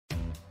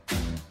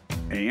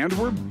And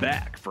we're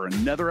back for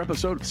another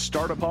episode of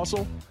Startup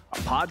Hustle, a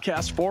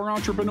podcast for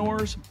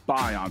entrepreneurs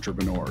by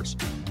entrepreneurs.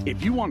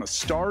 If you want to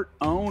start,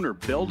 own, or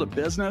build a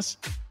business,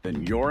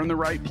 then you're in the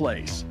right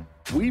place.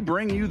 We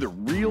bring you the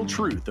real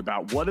truth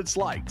about what it's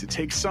like to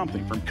take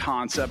something from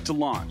concept to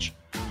launch.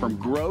 From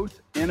growth,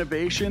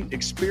 innovation,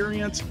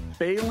 experience,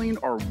 failing,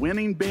 or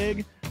winning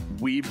big,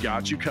 we've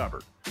got you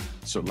covered.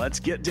 So let's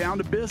get down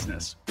to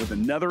business with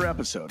another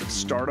episode of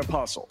Startup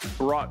Hustle,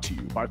 brought to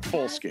you by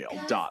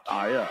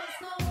Fullscale.io.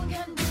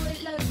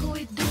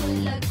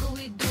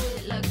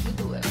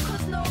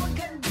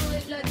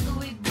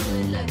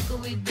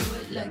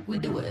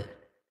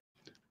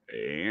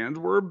 And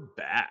we're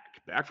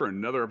back for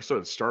another episode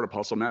of Startup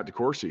Hustle. Matt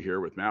DeCourcy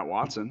here with Matt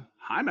Watson.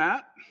 Hi,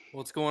 Matt.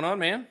 What's going on,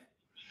 man?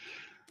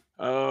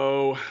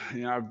 Oh,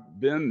 yeah,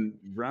 I've been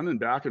running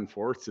back and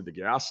forth to the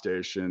gas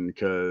station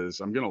because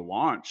I'm going to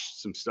launch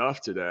some stuff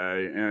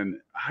today.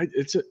 And I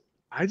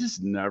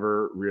just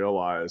never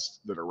realized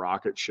that a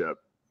rocket ship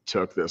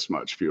took this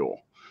much fuel.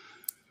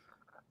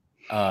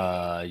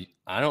 I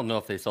don't know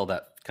if they sell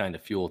that kind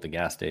of fuel at the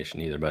gas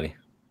station either, buddy.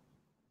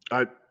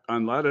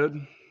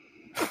 Unleaded.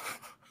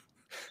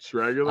 It's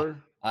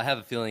regular. I have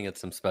a feeling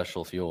it's some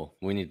special fuel.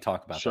 We need to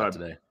talk about that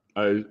today.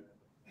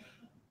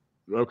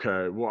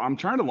 Okay. Well, I'm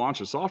trying to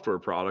launch a software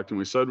product, and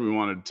we said we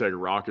wanted to take a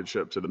rocket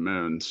ship to the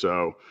moon.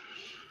 So,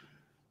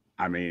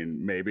 I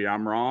mean, maybe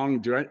I'm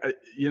wrong.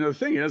 The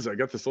thing is, I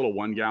got this little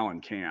 1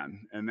 gallon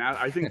can, and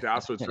I think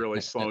that's what's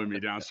really slowing me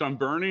down. So I'm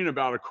burning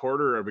about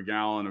 1/4 of a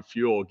gallon of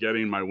fuel,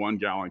 getting my 1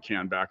 gallon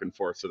can back and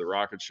forth to the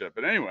rocket ship.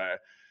 But anyway,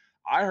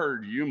 I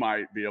heard you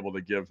might be able to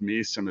give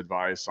me some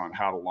advice on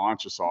how to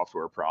launch a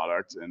software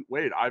product. And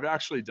wait, I've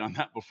actually done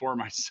that before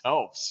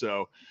myself.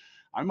 So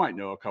I might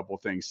know a couple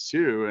things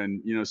too.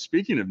 And,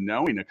 speaking of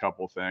knowing a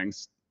couple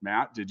things,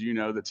 Matt, did you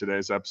know that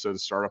today's episode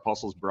of Startup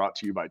Hustle is brought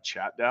to you by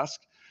ChatDesk?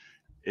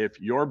 If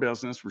your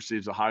business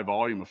receives a high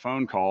volume of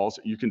phone calls,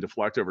 you can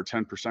deflect over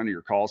 10% of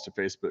your calls to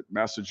Facebook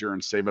Messenger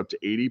and save up to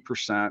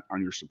 80%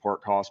 on your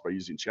support costs by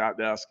using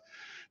ChatDesk.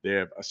 They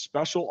have a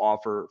special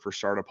offer for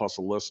Startup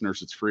Hustle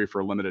listeners. It's free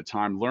for a limited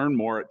time. Learn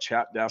more at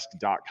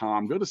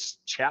chatdesk.com. Go to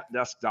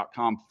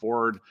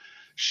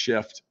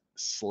chatdesk.com/shift/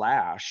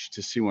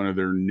 to see one of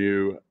their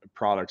new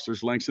products.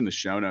 There's links in the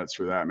show notes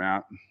for that,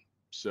 Matt.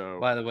 So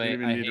by the way, you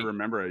don't even need to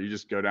remember it. You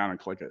just go down and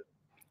click it.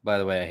 By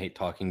the way, I hate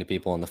talking to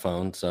people on the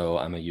phone, so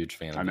I'm a huge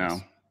fan of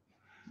this.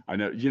 I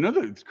know.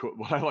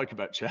 What I like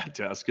about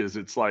ChatDesk is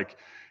it's like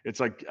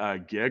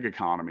gig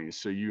economy.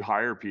 So you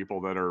hire people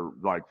that are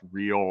like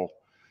real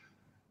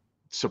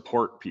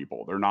support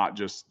people. They're not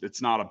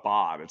it's not a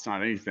bot, it's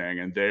not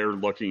anything. And they're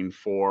looking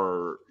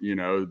for,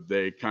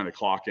 they kind of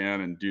clock in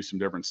and do some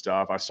different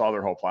stuff. I saw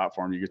their whole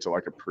platform. You get to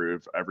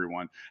approve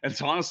everyone. And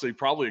it's honestly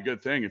probably a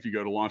good thing if you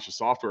go to launch a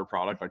software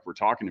product like we're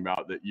talking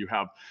about, that you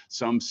have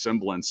some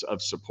semblance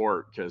of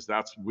support, because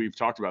we've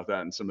talked about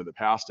that in some of the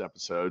past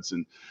episodes.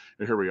 And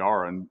here we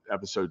are on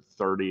episode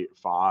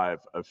 35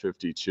 of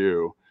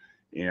 52.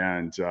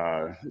 And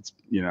it's,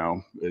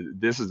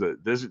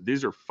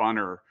 these are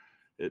funner.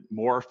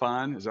 More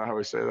fun, is that how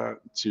we say that,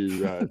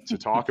 to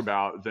talk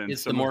about than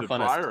some of the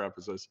prior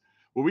episodes?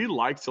 Well, we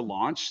like to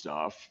launch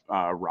stuff,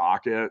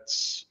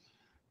 rockets,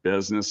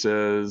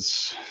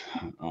 businesses,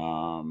 a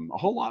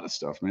whole lot of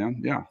stuff,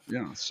 man. Yeah.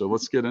 So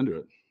let's get into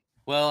it.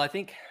 Well, I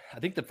think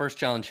the first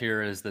challenge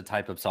here is the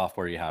type of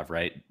software you have,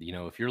 right?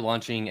 If you're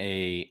launching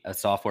a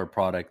software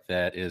product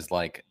that is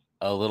like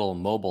a little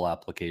mobile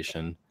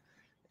application,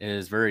 it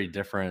is very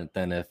different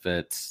than if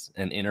it's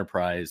an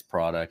enterprise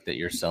product that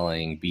you're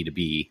selling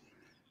B2B.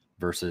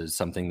 Versus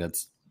something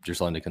that's you're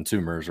selling to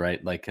consumers, right?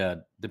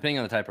 Depending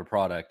on the type of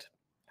product,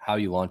 how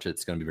you launch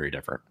it's going to be very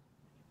different.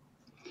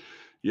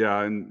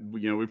 Yeah, and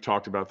we've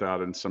talked about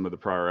that in some of the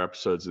prior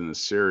episodes in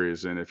this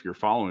series. And if you're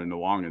following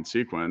along in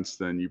sequence,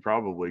 then you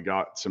probably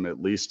got some at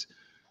least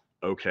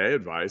okay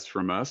advice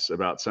from us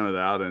about some of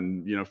that.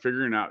 And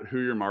figuring out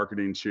who you're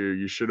marketing to,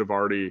 you should have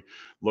already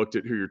looked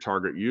at who your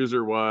target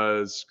user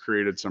was,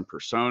 created some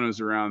personas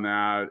around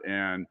that,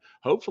 and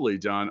hopefully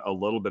done a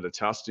little bit of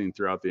testing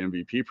throughout the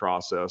MVP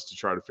process to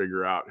try to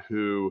figure out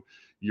who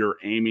you're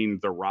aiming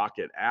the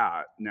rocket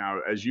at. Now,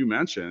 as you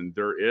mentioned,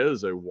 there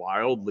is a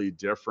wildly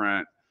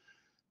different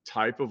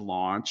type of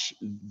launch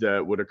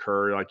that would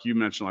occur, like you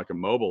mentioned, like a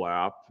mobile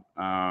app,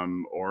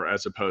 or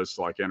as opposed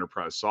to like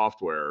enterprise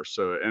software.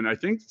 So, and I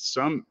think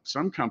some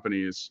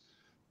companies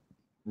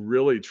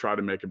really try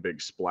to make a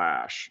big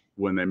splash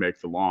when they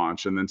make the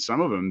launch, and then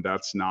some of them,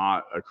 that's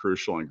not a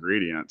crucial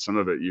ingredient. Some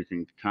of it you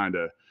can kind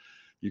of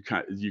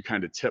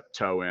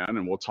tiptoe in,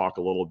 and we'll talk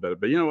a little bit.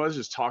 But let's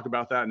just talk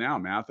about that now,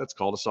 Matt. That's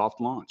called a soft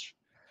launch.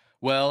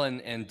 Well,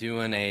 and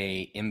doing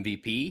a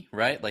MVP,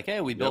 right? Like, hey,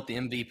 we built the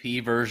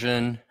MVP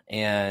version.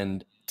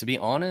 And to be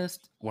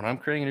honest, when I'm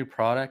creating a new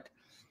product,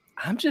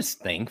 I'm just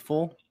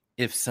thankful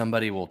if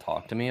somebody will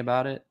talk to me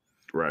about it.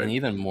 Right. And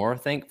even more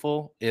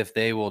thankful if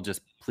they will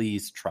just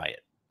please try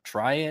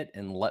it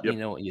and let me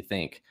know what you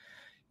think.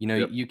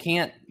 You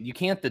can't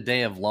the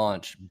day of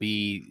launch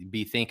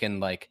be thinking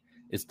like,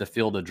 it's the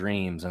field of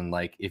dreams. And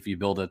like, if you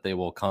build it, they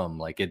will come.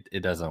 Like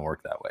it doesn't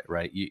work that way,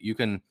 right? You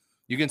can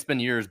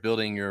spend years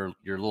building your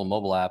little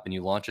mobile app and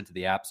you launch it to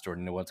the app store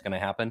and you know what's going to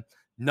happen?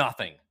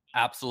 Nothing,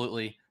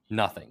 absolutely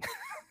nothing.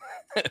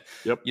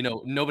 Yep.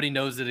 Nobody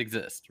knows it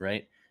exists,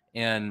 right?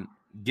 And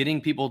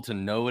getting people to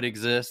know it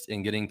exists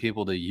and getting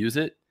people to use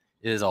it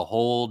is a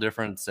whole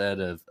different set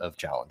of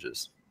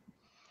challenges.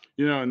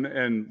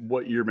 And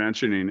what you're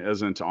mentioning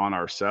isn't on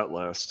our set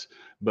list,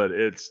 but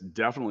it's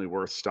definitely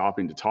worth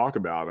stopping to talk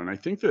about. And I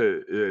think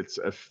that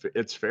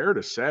it's fair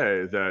to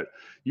say that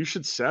you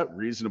should set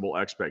reasonable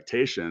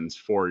expectations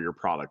for your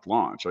product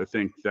launch. I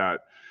think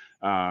that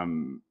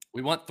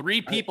we want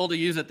 3 people to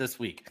use it this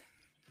week.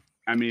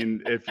 I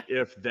mean,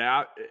 if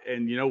that,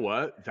 and you know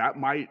what, that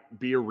might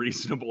be a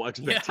reasonable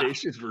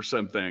expectation for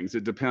some things.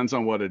 It depends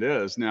on what it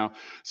is. Now,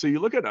 so you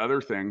look at other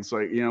things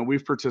like,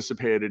 we've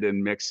participated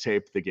in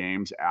Mixtape the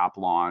Games app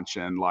launch,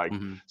 and like,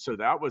 so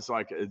that was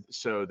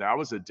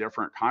a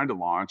different kind of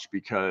launch,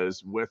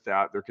 because with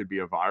that there could be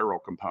a viral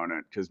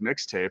component, because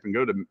Mixtape, and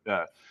go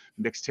to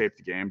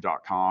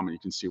mixtapethegame.com and you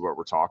can see what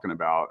we're talking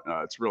about.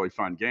 It's a really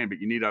fun game, but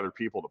you need other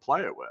people to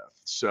play it with.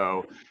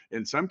 So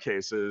in some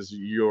cases,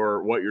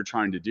 what you're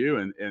trying to do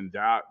in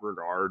that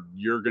regard,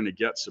 you're going to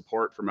get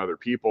support from other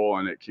people,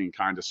 and it can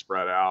kind of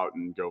spread out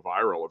and go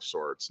viral of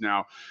sorts.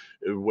 Now,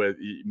 with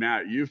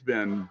Matt, you've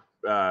been,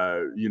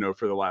 for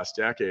the last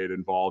decade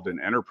involved in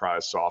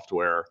enterprise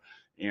software.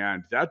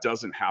 And that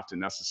doesn't have to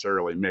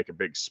necessarily make a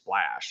big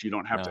splash. You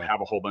don't have to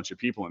have a whole bunch of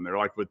people in there.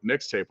 Like with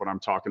Mixtape, what I'm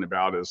talking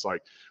about is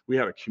like, we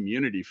had a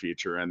community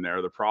feature in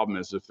there. The problem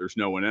is if there's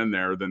no one in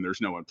there, then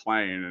there's no one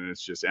playing, and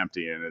it's just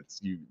empty, and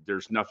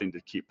there's nothing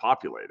to keep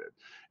populated.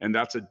 And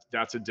that's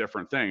a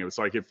different thing. It was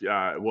like if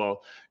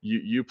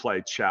you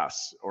play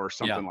chess or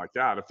something like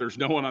that. If there's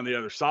no one on the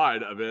other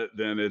side of it,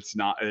 then it's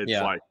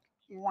like.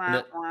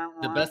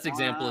 The best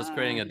example is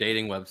creating a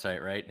dating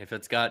website, right? If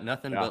it's got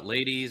nothing but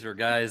ladies or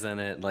guys in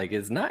it, like,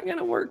 it's not going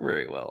to work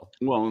very well.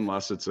 Well,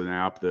 unless it's an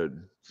app that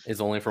is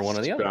only for one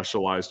or the other,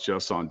 specialized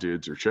just on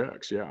dudes or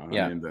chicks. I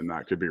mean, then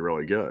that could be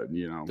really good,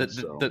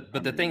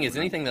 But the thing is,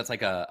 anything that's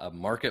like a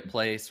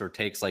marketplace or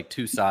takes like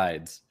 2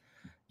 sides,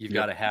 you've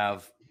got to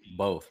have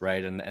both,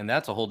 right? And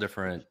that's a whole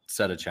different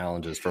set of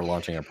challenges for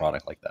launching a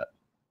product like that.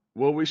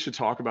 Well, we should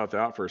talk about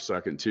that for a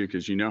second too,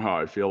 because you know how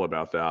I feel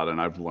about that,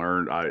 and I've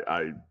learned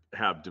I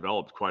have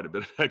developed quite a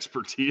bit of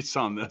expertise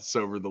on this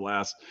over the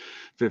last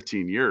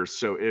 15 years.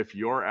 So if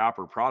your app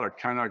or product,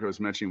 kind of like I was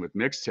mentioning with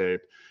Mixtape,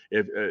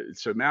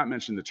 so Matt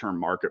mentioned the term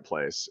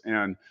marketplace,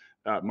 and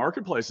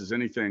marketplace is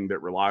anything that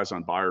relies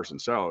on buyers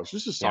and sellers.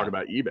 Let's just talk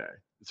about eBay.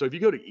 So if you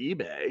go to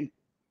eBay,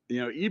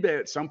 eBay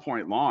at some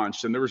point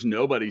launched, and there was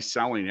nobody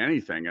selling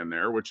anything in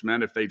there, which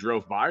meant if they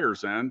drove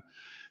buyers in,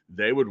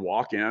 they would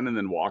walk in and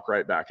then walk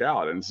right back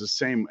out. And it's the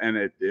same, and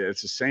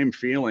it's the same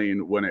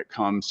feeling when it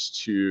comes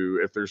to,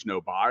 if there's no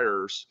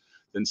buyers,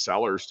 then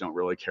sellers don't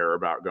really care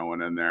about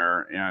going in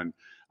there. And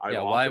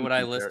why would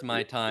I list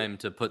my time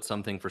to put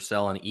something for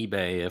sale on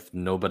eBay if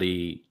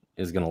nobody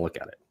is going to look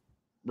at it?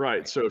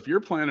 Right. So if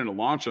you're planning to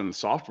launch on a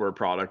software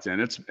product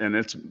and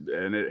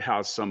it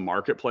has some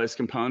marketplace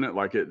component,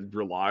 like it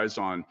relies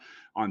on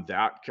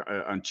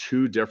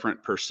 2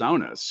 different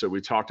personas. So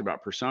we talked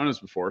about personas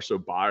before. So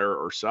buyer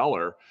or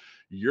seller,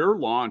 your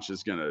launch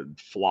is going to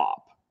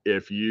flop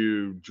if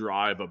you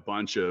drive a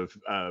bunch of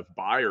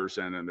buyers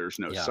in and there's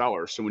no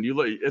sellers. So when you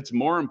look, it's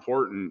more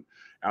important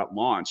at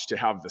launch to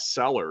have the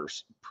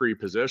sellers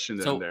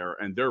pre-positioned in there,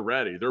 and they're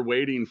ready. They're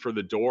waiting for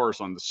the doors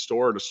on the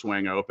store to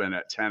swing open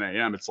at 10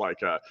 a.m. It's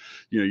like,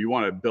 you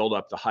want to build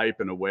up the hype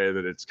in a way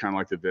that it's kind of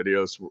like the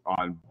videos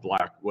on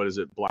Black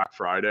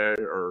Friday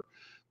or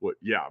what?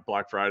 Yeah,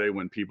 Black Friday,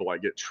 when people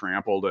like get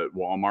trampled at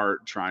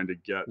Walmart trying to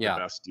get the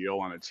best deal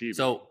on a TV.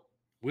 So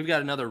we've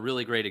got another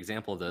really great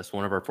example of this.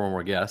 One of our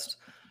former guests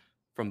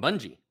from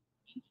Bungie,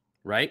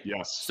 right?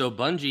 Yes. So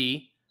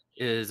Bungie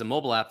is a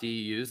mobile app that you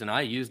use, and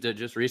I used it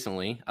just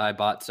recently. I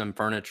bought some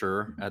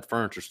furniture at the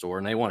furniture store,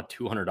 and they wanted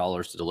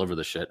 $200 to deliver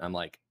the shit. I'm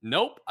like,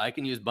 nope, I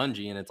can use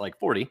Bungie, and it's like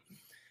 $40.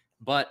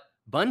 But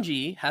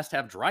Bungie has to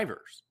have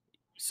drivers.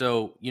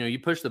 So, you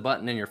push the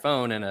button in your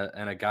phone, and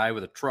a guy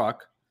with a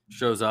truck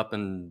shows up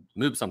and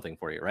moves something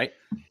for you, right?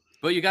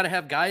 But you got to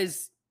have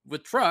guys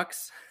with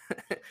trucks,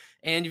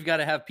 and you've got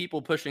to have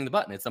people pushing the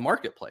button. It's a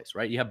marketplace,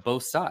 right? You have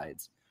both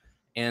sides.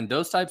 And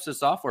those types of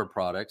software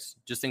products,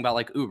 just think about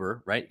like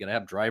Uber, right? You got to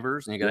have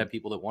drivers and you got to have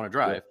people that want to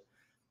drive.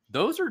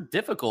 Those are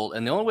difficult.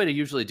 And the only way to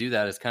usually do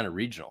that is kind of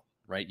regional,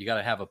 right? You got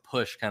to have a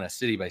push kind of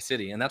city by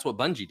city. And that's what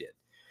Bungie did.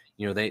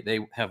 They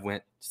have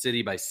went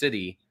city by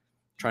city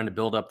trying to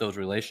build up those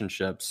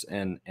relationships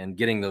and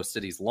getting those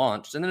cities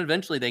launched. And then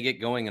eventually they get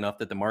going enough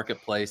that the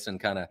marketplace and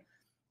kind of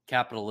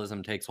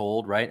capitalism takes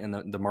hold, right?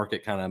 And the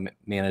market kind of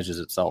manages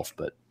itself.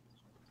 But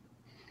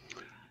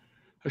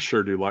I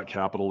sure do like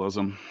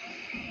capitalism.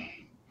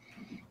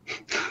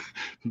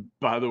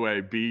 By the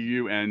way,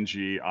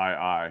 Bungii,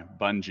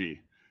 Bungie.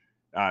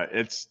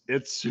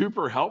 It's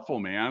super helpful,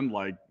 man.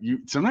 Like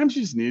sometimes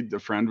you just need a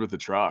friend with a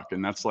truck,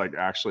 and that's like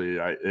actually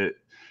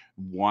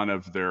one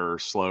of their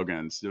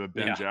slogans.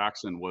 Ben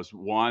Jackson was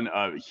one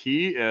of,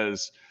 he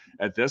is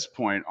at this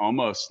point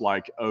almost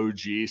like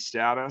OG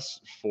status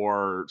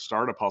for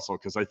Startup Hustle,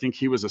 because I think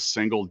he was a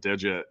single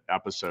digit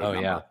episode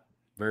number. Yeah.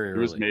 Very early.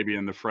 It was maybe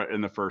in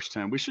the first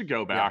 10. We should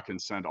go back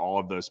and send all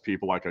of those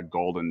people like a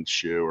golden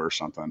shoe or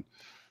something.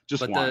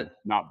 Just one,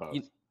 not both.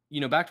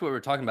 Back to what we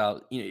were talking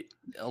about,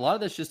 a lot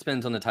of this just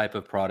depends on the type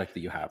of product that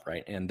you have,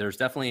 right? And there's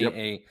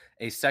definitely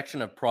a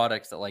section of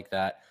products that like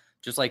that.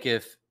 Just like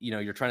if,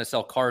 you're trying to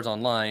sell cars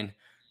online,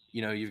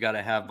 you've got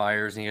to have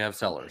buyers and you have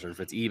sellers, or if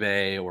it's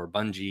eBay or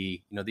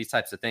Bungie, these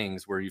types of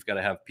things where you've got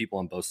to have people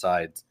on both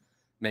sides,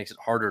 makes it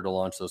harder to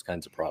launch those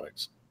kinds of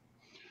products.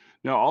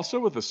 Now, also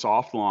with a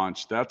soft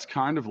launch, that's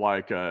kind of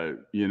like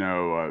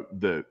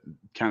the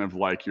kind of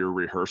like your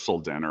rehearsal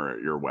dinner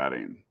at your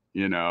wedding.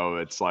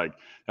 It's like,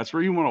 that's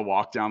where you want to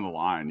walk down the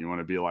line. You want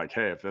to be like,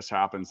 hey, if this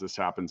happens, this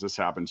happens, this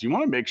happens. You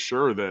want to make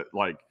sure that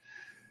like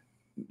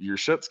your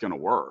shit's going to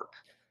work.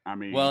 I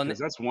mean, because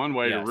that's one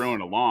way to ruin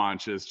a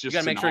launch, is just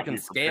to make sure it can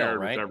scale,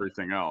 right? With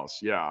everything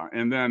else. Yeah.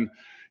 And then,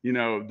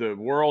 the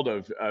world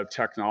of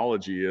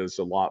technology is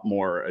a lot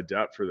more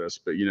adept for this,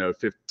 but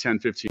 10,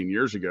 15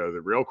 years ago, the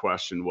real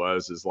question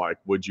is like,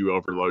 would you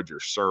overload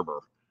your server?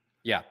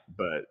 Yeah.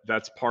 But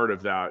that's part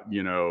of that,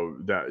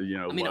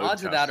 I mean,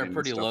 odds of that are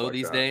pretty low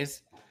these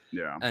days.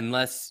 Yeah.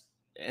 Unless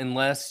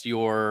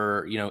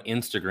you're,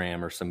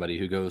 Instagram or somebody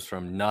who goes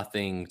from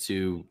nothing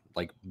to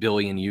like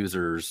billion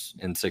users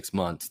in 6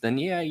 months, then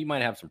you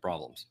might have some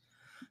problems.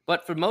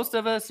 But for most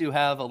of us who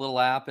have a little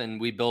app and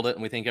we build it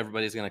and we think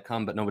everybody's going to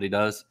come, but nobody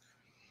does,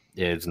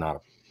 it's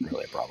not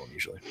really a problem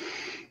usually.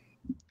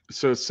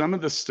 So some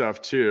of the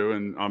stuff too,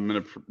 and I'm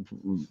going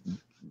to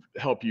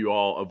help you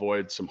all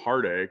avoid some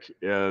heartache,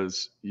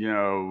 is,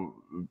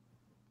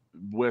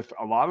 with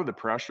a lot of the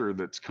pressure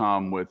that's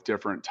come with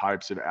different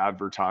types of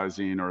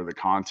advertising or the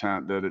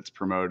content that it's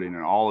promoting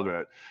and all of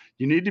it,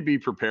 you need to be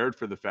prepared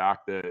for the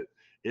fact that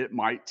it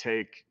might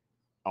take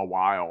a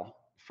while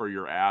for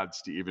your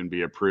ads to even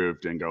be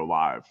approved and go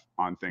live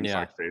on things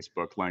like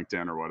Facebook,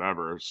 LinkedIn, or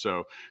whatever.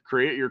 So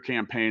create your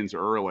campaigns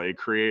early,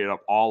 create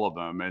up all of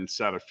them, and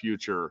set a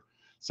future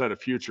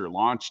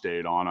launch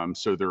date on them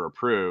so they're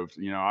approved.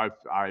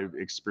 I've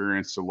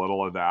experienced a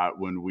little of that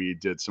when we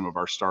did some of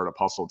our Startup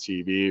Hustle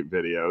TV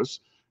videos.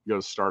 Go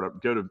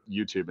to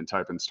YouTube and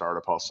type in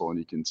Startup Hustle and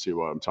you can see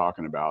what I'm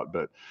talking about.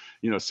 But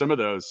some of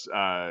those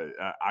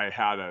I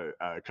had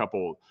a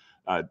couple.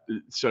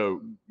 So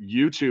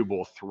YouTube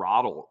will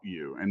throttle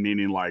you, and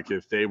meaning like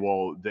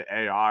the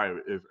AI,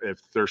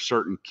 if there's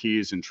certain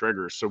keys and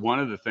triggers. So one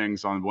of the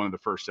things on one of the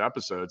first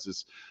episodes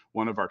is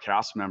one of our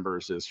cast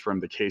members is from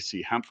the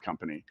KC Hemp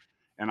Company.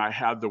 And I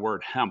had the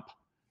word hemp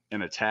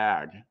in a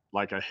tag,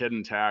 like a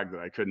hidden tag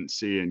that I couldn't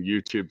see, and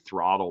YouTube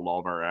throttled all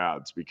of our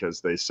ads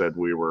because they said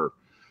we were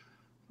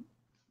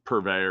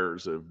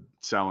purveyors of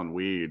selling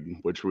weed,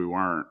 which we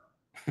weren't.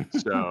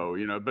 So,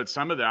 but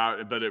some of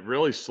that, but it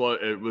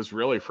was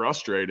really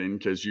frustrating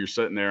because you're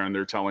sitting there and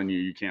they're telling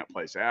you can't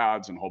place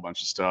ads and a whole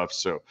bunch of stuff.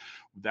 So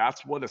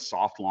that's what a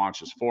soft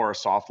launch is for. A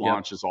soft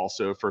launch is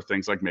also for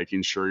things like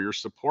making sure your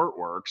support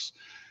works.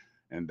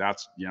 And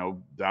that's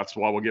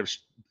why we'll give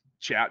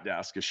Chat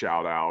Desk a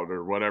shout out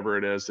or whatever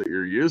it is that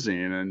you're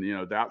using.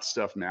 And, that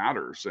stuff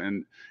matters.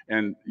 And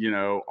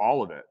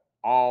all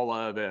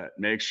of it.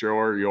 Make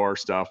sure your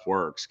stuff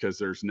works, because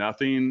there's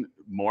nothing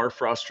more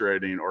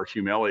frustrating or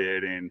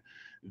humiliating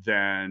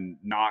than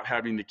not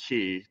having the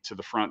key to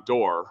the front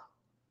door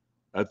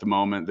at the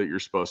moment that you're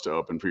supposed to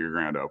open for your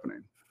grand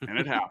opening. And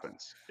it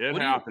happens. It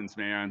happens,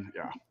 man.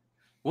 Yeah.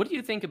 What do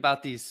you think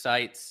about these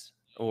sites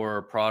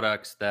or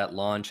products that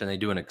launch and they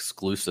do an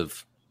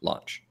exclusive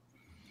launch?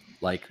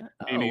 Like,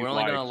 we're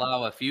only going to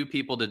allow a few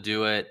people to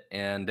do it,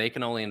 and they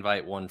can only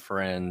invite one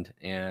friend.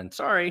 And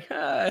sorry,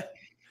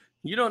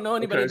 you don't know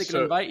anybody that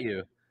can invite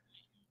you.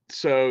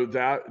 So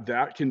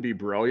that can be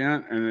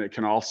brilliant, and it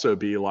can also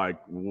be like,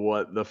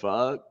 what the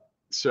fuck?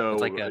 So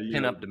it's like a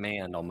pin-up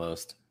demand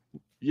almost.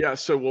 Yeah.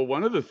 So,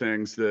 one of the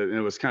things that, and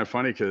it was kind of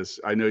funny because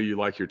I know you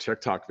like your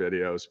TikTok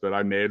videos, but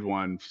I made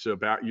one. So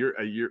about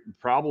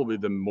probably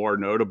the more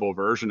notable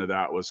version of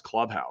that was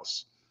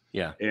Clubhouse.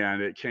 Yeah.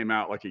 And it came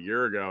out like a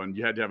year ago, and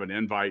you had to have an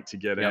invite to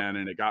get in,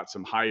 and it got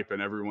some hype, and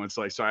everyone's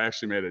like, so I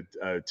actually made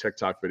a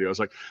TikTok video. I was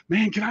like,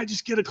 man, can I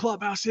just get a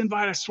Clubhouse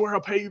invite? I swear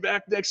I'll pay you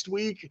back next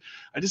week.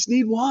 I just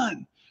need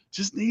one.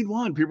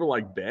 People are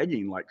like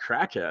begging like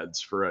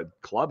crackheads for a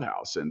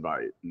Clubhouse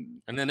invite.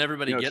 And then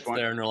everybody gets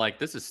there and they're like,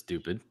 this is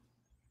stupid.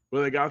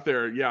 Well, they got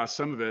there. Yeah.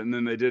 Some of it. And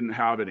then they didn't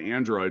have an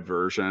Android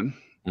version.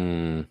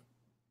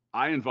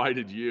 I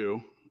invited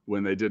you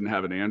when they didn't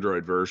have an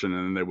Android version,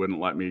 and then they wouldn't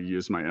let me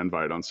use my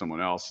invite on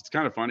someone else. It's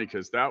kind of funny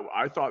because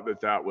I thought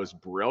that was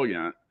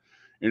brilliant,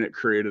 and it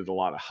created a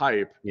lot of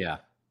hype. Yeah.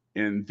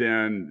 And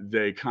then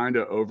they kind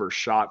of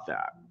overshot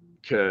that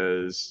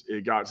because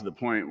it got to the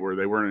point where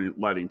they weren't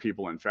letting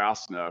people in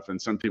fast enough, and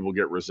some people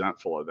get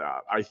resentful of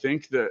that. I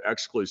think that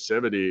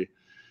exclusivity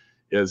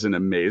is an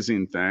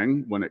amazing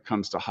thing when it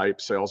comes to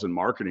hype sales and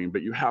marketing,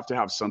 but you have to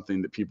have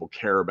something that people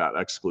care about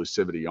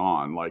exclusivity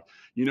on. Like,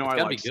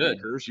 I like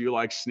sneakers, you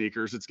like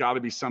sneakers. It's got to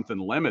be something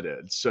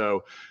limited.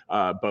 So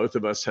both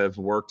of us have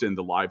worked in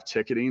the live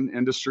ticketing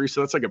industry.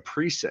 So that's like a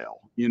pre-sale,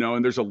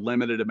 and there's a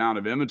limited amount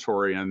of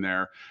inventory in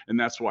there. And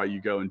that's why you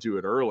go and do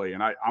it early.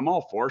 And I'm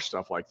all for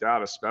stuff like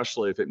that,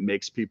 especially if it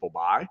makes people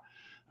buy.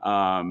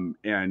 And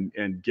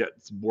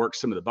work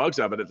some of the bugs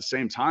out. But at the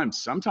same time,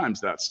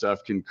 sometimes that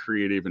stuff can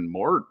create even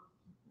more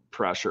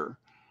pressure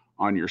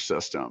on your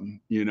system.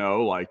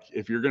 Like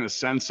if you're going to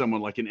send someone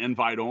like an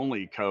invite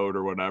only code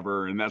or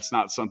whatever, and that's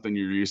not something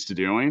you're used to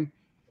doing,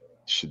 you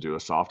should do a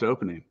soft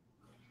opening.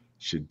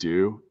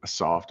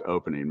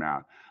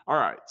 Matt. All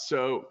right.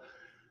 So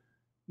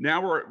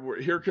now we're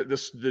here.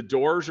 The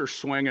doors are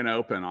swinging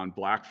open on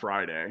Black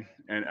Friday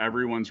and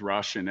everyone's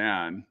rushing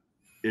in.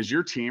 Is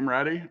your team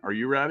ready? Are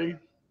you ready?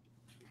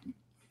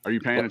 Are you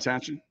paying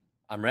attention?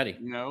 I'm ready.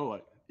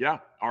 Yeah.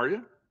 Are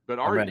you? But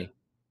are I'm ready. You?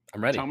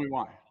 I'm ready. Tell me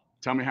why.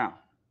 Tell me how.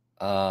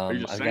 Are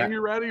you just saying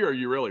you're ready, or are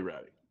you really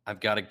ready? I've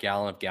got a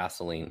gallon of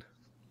gasoline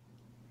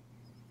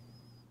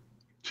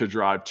to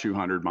drive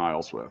 200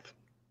 miles with.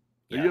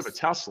 Yes. You have a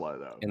Tesla,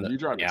 though. You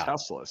drive a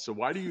Tesla. So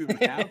why do you even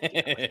have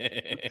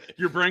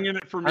You're bringing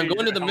it for me. I'm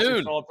going to the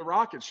moon. Call it the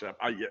rocket ship.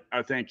 I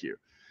thank you.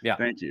 Yeah.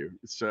 Thank you.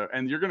 So,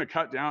 and you're going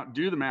to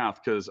do the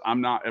math, because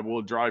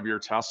we'll drive your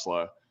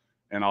Tesla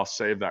and I'll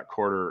save that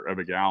quarter of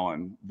a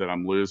gallon that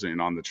I'm losing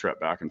on the trip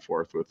back and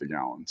forth with the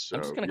gallon. So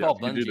I'm just going to call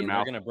Bungie and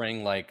they're going to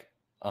bring like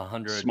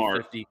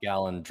 150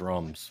 gallon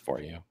drums for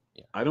you.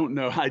 Yeah. I don't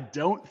know. I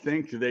don't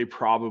think they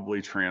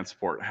probably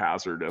transport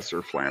hazardous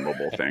or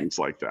flammable things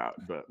like that,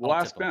 but we'll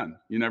ask Ben.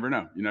 You never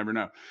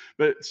know.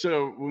 But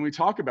so when we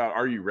talk about,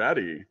 are you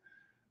ready?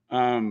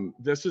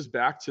 This is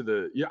back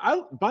to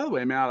by the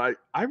way, Matt,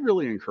 I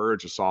really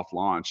encourage a soft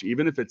launch,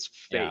 even if it's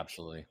fake. Yeah,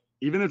 absolutely.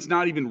 Even if it's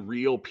not even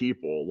real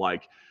people.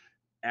 Like,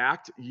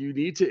 you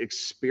need to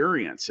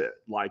experience it.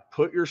 Like,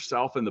 put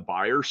yourself in the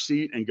buyer's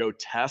seat and go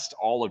test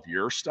all of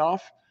your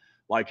stuff.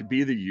 Like,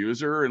 be the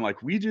user. And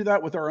like, we do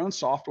that with our own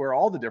software,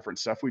 all the different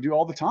stuff we do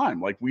all the time.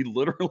 Like, we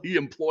literally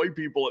employ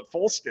people at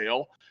full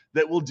scale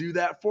that will do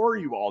that for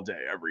you all day,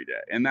 every day.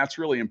 And that's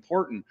really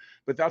important.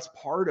 But that's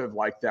part of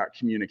like that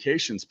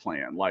communications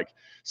plan. Like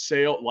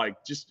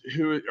just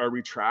who are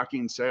we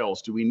tracking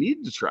sales? Do we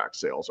need to track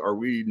sales? Are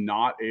we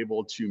not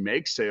able to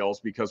make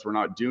sales because we're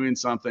not doing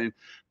something?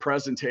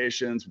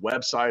 Presentations,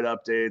 website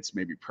updates,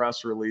 maybe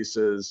press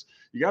releases.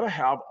 You got to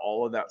have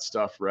all of that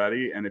stuff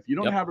ready. And if you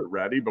don't have it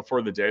ready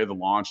before the day of the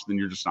launch, then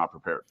you're just not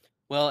prepared.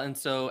 Well, and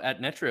so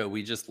at Netrio,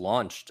 we just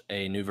launched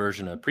a new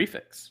version of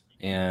Prefix.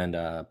 And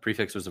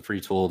Prefix was a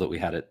free tool that we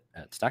had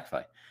at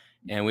Stackify.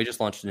 And we just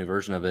launched a new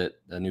version of it,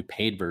 a new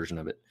paid version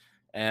of it.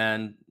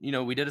 And,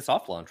 we did a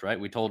soft launch, right?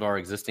 We told our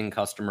existing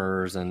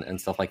customers and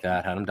stuff like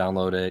that, had them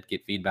download it,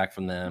 get feedback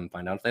from them,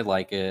 find out if they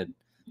like it,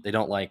 they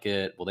don't like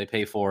it, will they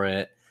pay for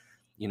it,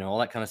 all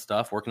that kind of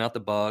stuff, working out the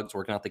bugs,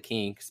 working out the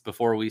kinks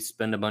before we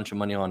spend a bunch of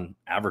money on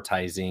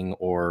advertising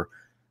or,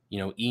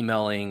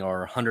 emailing our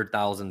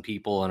 100,000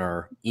 people in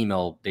our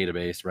email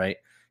database, right?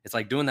 It's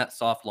like doing that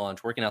soft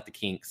launch, working out the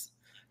kinks.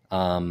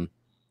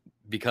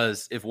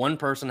 Because if one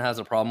person has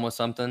a problem with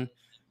something,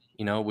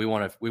 we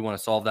want to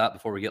solve that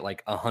before we get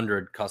like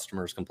 100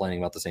 customers complaining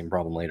about the same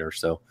problem later.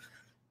 So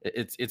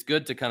it's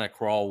good to kind of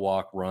crawl,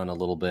 walk, run a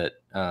little bit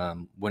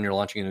when you're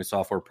launching a new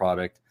software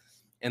product,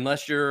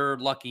 unless you're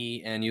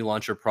lucky and you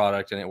launch your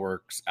product and it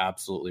works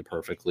absolutely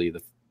perfectly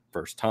the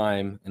first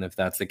time. And if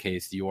that's the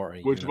case, you are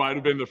which might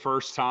have been the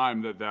first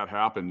time that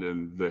happened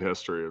in the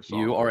history of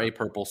software. You are a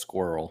purple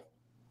squirrel.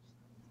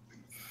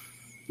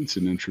 It's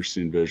an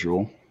interesting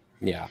visual.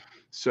 Yeah.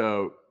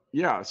 So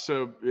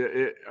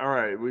all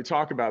right, we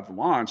talk about the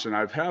launch, and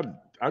I've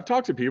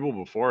talked to people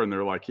before and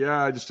they're like,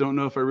 yeah, I just don't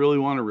know if I really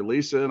want to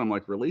release it. I'm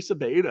like, release a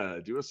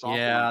beta, do a soft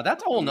launch.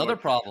 That's a whole nother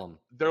problem.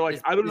 They're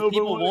like, I don't know if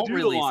people won't do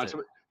the launch.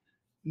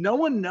 No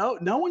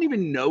one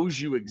even knows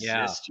you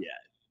exist yet.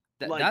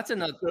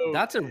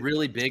 That's a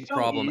really big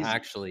problem,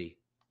 actually,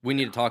 we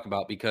need to talk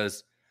about,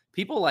 because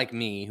people like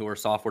me who are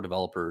software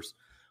developers,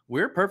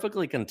 we're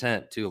perfectly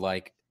content to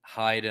like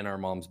hide in our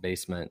mom's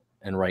basement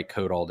and write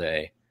code all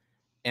day.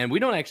 And we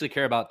don't actually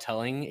care about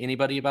telling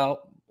anybody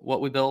about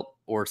what we built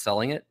or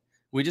selling it.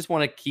 We just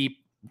want to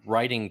keep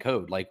writing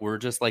code. Like, we're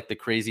just like the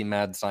crazy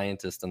mad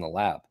scientist in the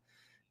lab.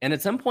 And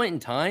at some point in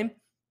time,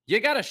 you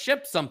got to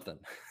ship something.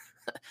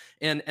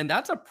 and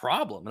that's a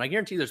problem. And I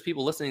guarantee there's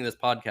people listening to this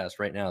podcast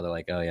right now. They're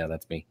like, oh yeah,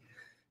 that's me.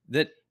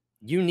 That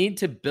you need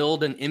to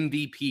build an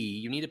MVP.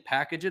 You need to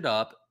package it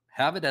up,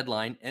 have a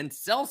deadline, and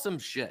sell some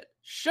shit.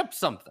 Ship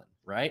something,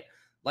 right?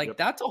 Like,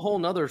 that's a whole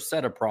nother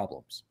set of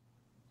problems.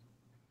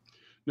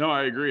 No,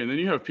 I agree. And then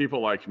you have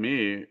people like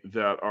me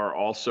that are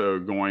also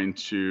going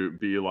to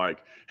be like,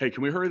 hey,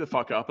 can we hurry the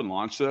fuck up and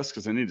launch this?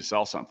 Because I need to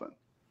sell something.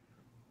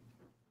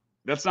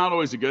 That's not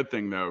always a good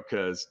thing, though,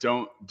 because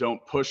don't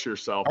push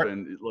yourself.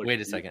 And look, wait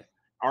a second.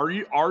 Are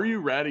you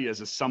ready? As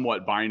a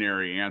somewhat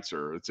binary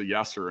answer. It's a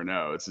yes or a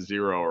no. It's a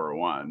 0 or a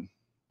 1.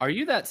 Are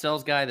you that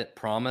sales guy that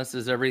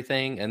promises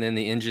everything and then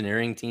the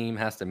engineering team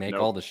has to make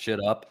all the shit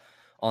up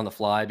on the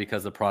fly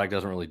because the product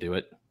doesn't really do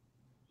it?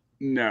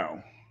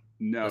 No,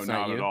 That's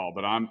not not at you? all.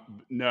 But I'm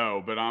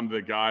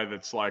the guy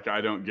that's like,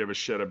 I don't give a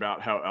shit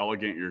about how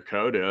elegant your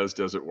code is.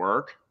 Does it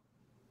work?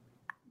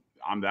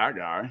 I'm that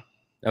guy.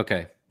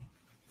 Okay.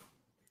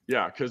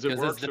 Yeah, because it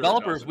works. As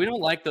developers, we don't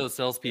like those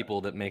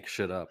salespeople that make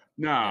shit up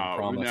and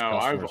promise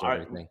customers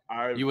everything.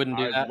 You wouldn't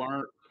do that?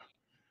 Learned.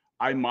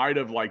 I might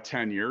have like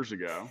 10 years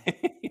ago.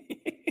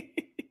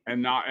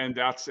 And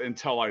that's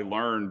until I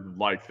learned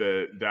like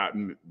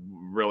that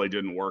really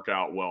didn't work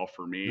out well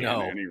for me in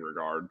any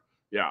regard.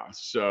 Yeah.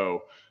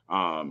 So,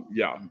 trying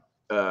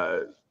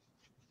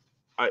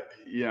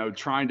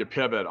to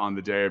pivot on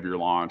the day of your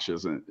launch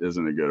isn't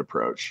a good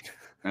approach.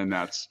 And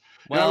that's,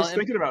 I was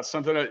thinking about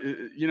something,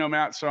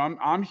 Matt, so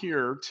I'm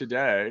here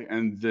today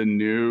in the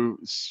new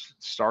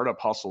Startup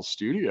Hustle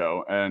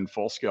studio and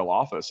full scale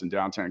office in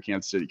downtown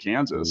Kansas City,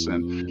 Kansas.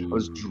 And I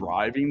was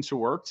driving to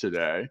work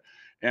today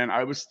and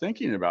I was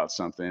thinking about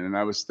something, and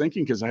I was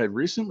thinking, cause I had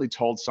recently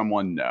told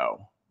someone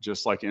no,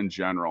 just like in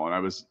general. And I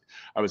was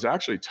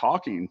actually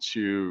talking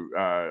to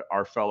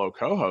our fellow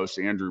co-host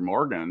Andrew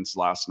Morgans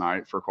last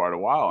night for quite a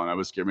while, and I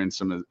was giving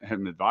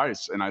him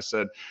advice. And I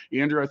said,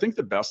 Andrew, I think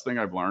the best thing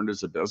I've learned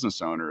as a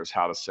business owner is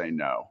how to say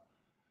no,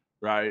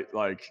 right?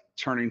 Like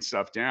turning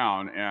stuff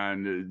down.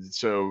 And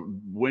so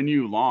when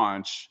you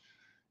launch,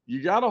 you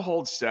got to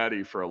hold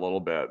steady for a little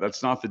bit.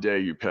 That's not the day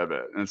you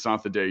pivot, and it's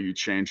not the day you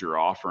change your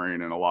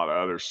offering and a lot of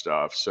other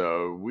stuff.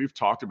 So we've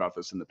talked about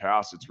this in the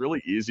past. It's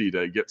really easy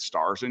to get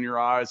stars in your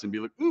eyes and be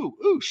like,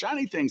 ooh,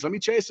 shiny things. Let me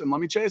chase them.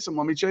 Let me chase them.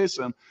 Let me chase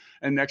them.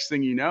 And next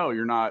thing you know,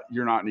 you're not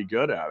any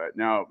good at it.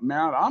 Now,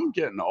 Matt, I'm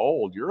getting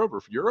old. You're over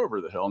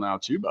the hill now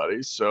too,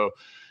 buddy. So,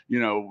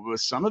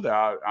 with some of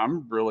that,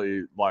 I'm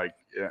really like,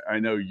 I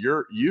know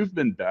you've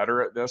been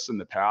better at this in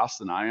the past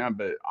than I am,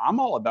 but I'm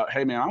all about,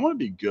 hey man, I want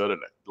to be good at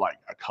it, like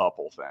a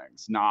couple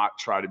things, not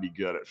try to be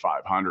good at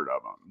 500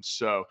 of them.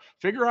 So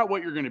figure out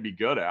what you're going to be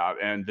good at.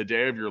 And the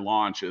day of your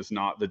launch is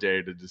not the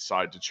day to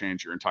decide to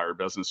change your entire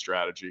business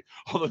strategy.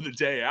 Although the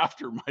day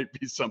after might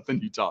be something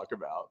you talk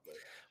about.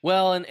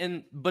 Well,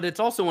 but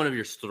it's also one of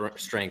your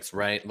strengths,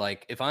 right?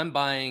 Like if I'm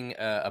buying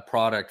a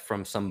product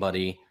from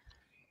somebody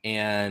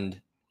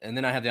and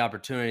then I have the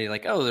opportunity,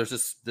 like, oh,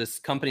 there's this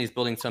company is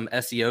building some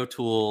SEO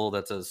tool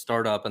that's a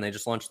startup and they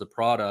just launched the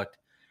product.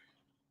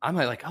 I'm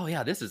like, oh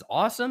yeah, this is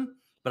awesome,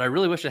 but I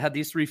really wish it had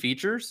these 3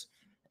 features.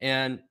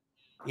 And,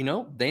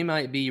 they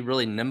might be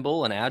really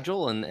nimble and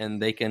agile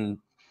and they can,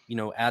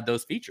 add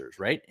those features,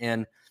 right?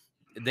 And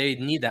they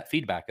need that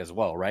feedback as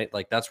well, right?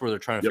 Like that's where they're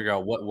trying to figure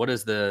out what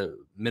is the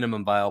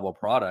minimum viable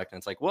product. And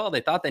it's like, well, they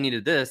thought they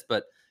needed this,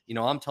 but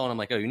I'm telling them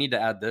like, oh, you need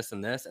to add this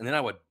and this. And then I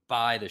would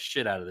buy the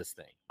shit out of this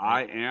thing.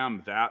 Right? I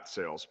am that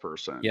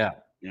salesperson. Yeah.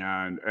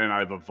 And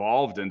I've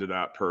evolved into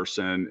that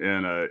person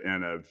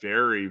in a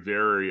very,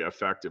 very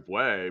effective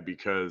way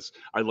because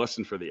I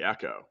listen for the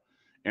echo.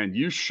 And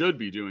you should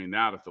be doing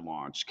that at the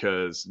launch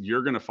because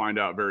you're going to find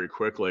out very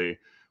quickly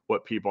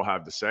what people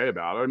have to say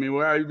about it. I mean,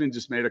 I even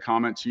just made a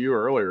comment to you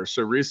earlier.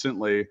 So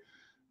recently,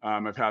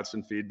 I've had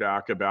some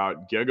feedback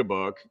about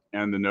Gigabook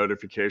and the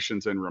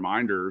notifications and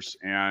reminders,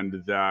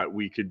 and that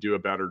we could do a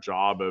better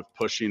job of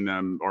pushing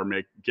them or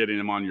getting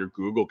them on your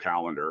Google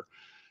Calendar.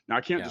 Now,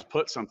 I can't just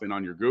put something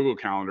on your Google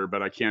Calendar,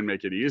 but I can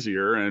make it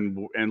easier.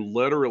 And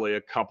literally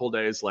a couple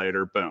days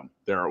later, boom,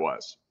 there it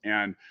was.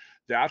 And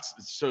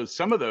so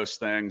some of those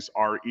things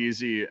are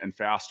easy and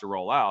fast to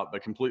roll out,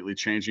 but completely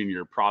changing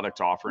your product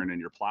offering and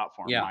your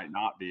platform might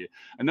not be.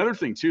 Another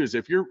thing too is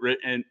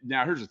and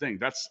now here's the thing,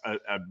 that's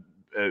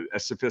a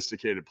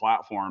sophisticated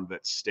platform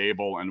that's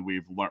stable and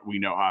we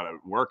know how to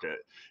work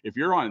it. If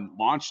you're on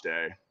launch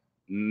day,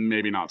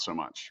 maybe not so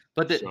much.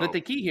 But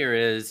the key here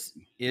is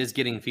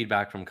getting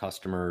feedback from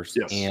customers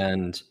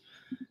and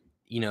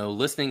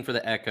listening for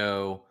the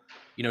echo.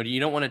 You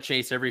don't want to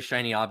chase every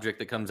shiny object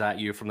that comes at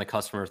you from the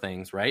customer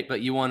things, right?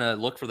 But you want to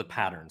look for the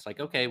patterns. Like,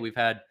 okay, we've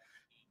had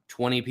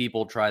 20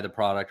 people try the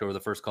product over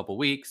the first couple of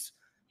weeks.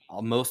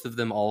 Most of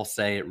them all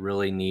say it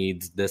really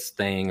needs this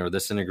thing or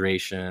this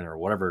integration or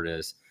whatever it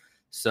is.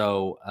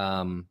 So,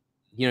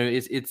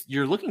 it's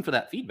you're looking for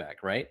that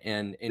feedback, right?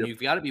 And you've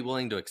got to be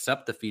willing to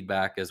accept the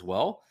feedback as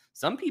well.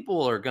 Some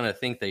people are going to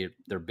think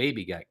their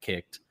baby got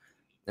kicked,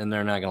 and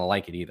they're not going to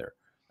like it either.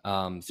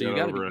 So you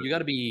got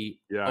to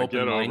be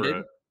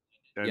open-minded.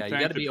 And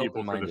thank the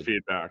people for the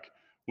feedback.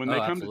 When they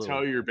come to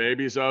tell you your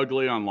baby's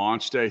ugly on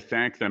launch day,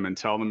 thank them and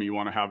tell them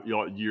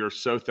you're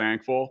so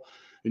thankful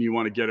and you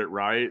want to get it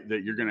right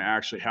that you're going to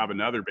actually have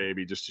another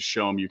baby just to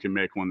show them you can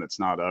make one that's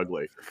not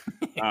ugly.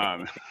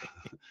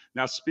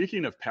 Now,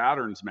 speaking of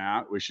patterns,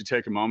 Matt, we should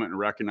take a moment and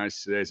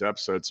recognize today's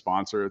episode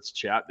sponsor. It's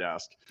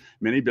ChatDesk.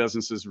 Many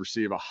businesses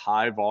receive a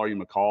high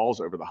volume of calls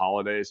over the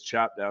holidays.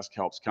 ChatDesk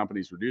helps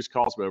companies reduce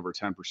calls by over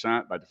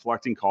 10% by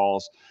deflecting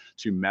calls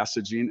to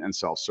messaging and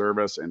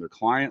self-service. And their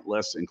client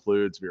list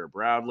includes Vera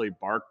Bradley,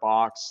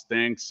 BarkBox,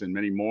 Thinx, and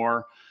many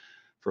more.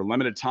 For a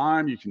limited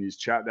time, you can use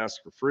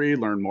ChatDesk for free.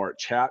 Learn more at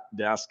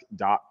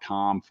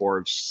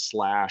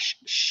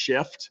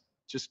chatdesk.com/shift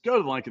just go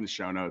to the link in the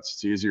show notes.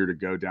 It's easier to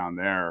go down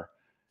there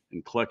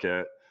and click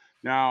it.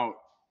 Now,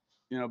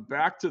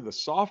 back to the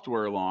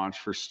software launch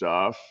for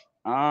stuff.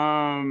 One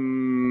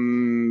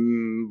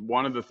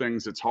of the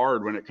things that's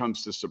hard when it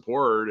comes to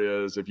support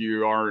is if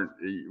you aren't,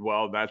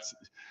 that's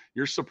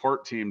your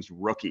support team's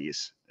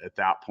rookies at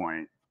that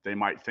point. They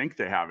might think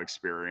they have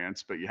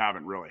experience, but you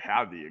haven't really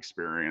had the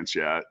experience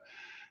yet.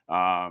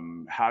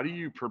 How do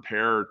you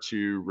prepare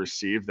to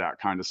receive that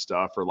kind of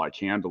stuff or like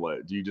handle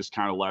it? Do you just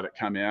kind of let it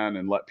come in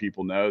and let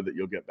people know that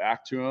you'll get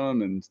back to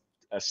them and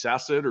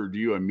assess it? Or do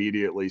you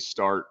immediately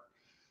start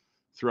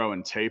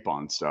throwing tape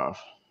on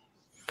stuff?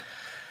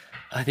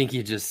 I think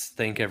you just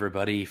thank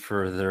everybody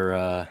for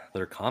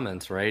their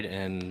comments, right?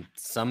 And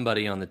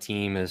somebody on the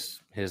team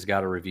has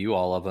got to review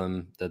all of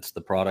them. That's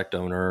the product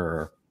owner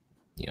or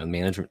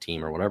management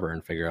team or whatever,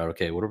 and figure out,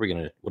 okay, what do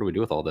we do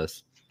with all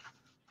this?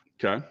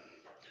 Okay.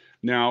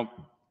 Now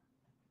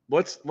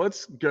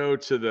let's go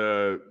to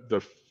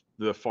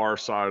the far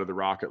side of the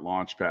rocket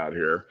launch pad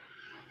here.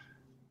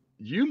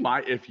 You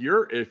might, if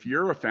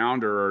you're a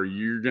founder, or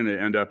you're going to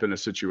end up in a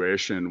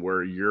situation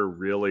where you're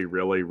really,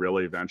 really,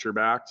 really venture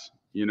backed,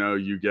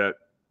 you get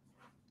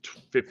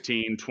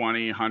 15,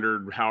 20,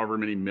 100, however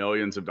many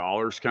millions of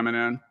dollars coming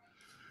in,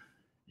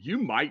 you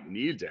might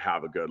need to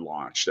have a good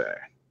launch day.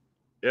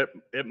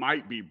 It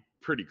might be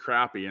pretty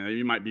crappy, and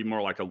you might be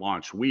more like a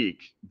launch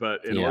week,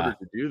 but in order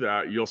to do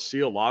that, you'll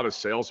see a lot of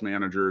sales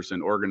managers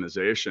and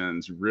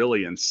organizations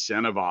really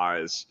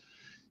incentivize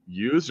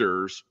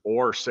users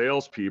or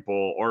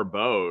salespeople or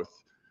both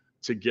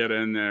to get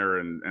in there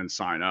and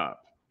sign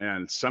up.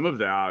 And some of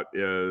that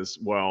is,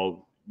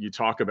 you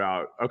talk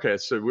about, okay,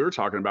 so we were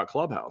talking about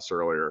Clubhouse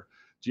earlier.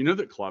 Do you know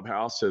that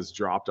Clubhouse has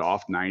dropped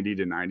off 90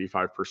 to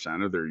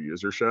 95% of their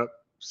usership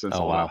since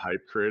a lot of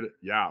hype created?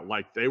 Yeah,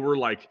 like they were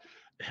like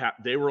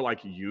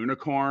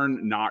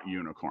unicorn, not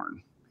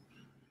unicorn.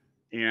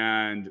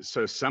 And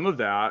so some of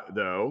that,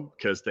 though,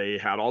 because they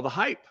had all the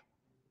hype,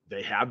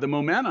 they had the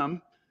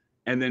momentum,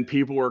 and then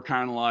people were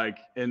kind of like,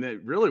 and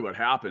then really what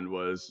happened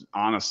was,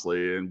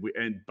 honestly,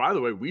 and by the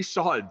way, we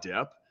saw a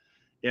dip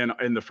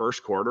in the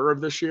first quarter of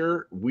this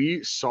year.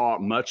 We saw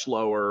much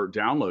lower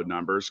download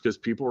numbers because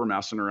people were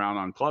messing around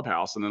on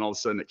Clubhouse, and then all of a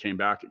sudden it came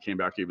back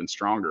even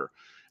stronger.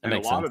 And a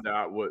lot of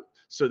that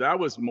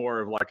was more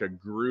of like a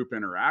group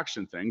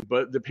interaction thing,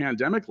 but the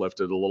pandemic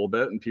lifted a little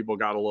bit and people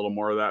got a little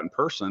more of that in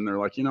person. They're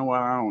like, you know what,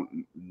 I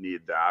don't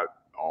need that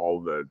all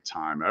the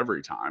time,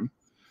 every time.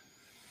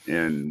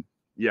 And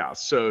yeah,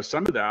 so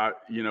some of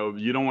that, you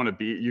don't want to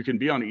be, you can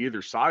be on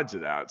either sides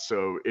of that.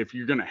 So if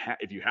you're going to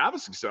if you have a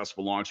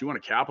successful launch, you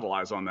want to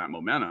capitalize on that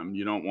momentum.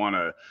 You don't want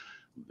to,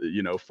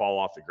 fall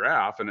off the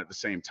graph. And at the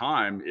same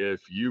time,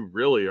 if you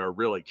really are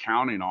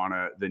counting on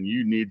it, then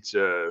you need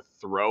to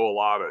throw a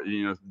lot of,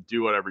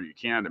 do whatever you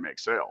can to make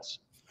sales.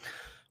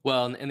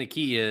 Well, and the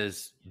key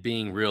is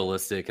being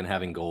realistic and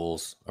having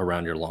goals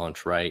around your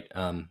launch, right?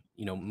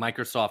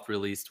 Microsoft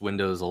released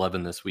Windows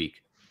 11 this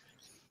week.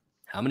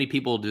 How many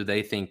people do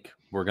they think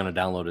we're going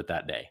to download it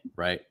that day,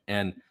 right?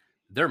 And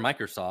they're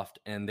Microsoft,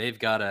 and they've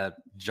got a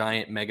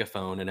giant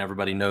megaphone, and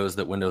everybody knows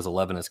that Windows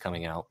 11 is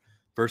coming out.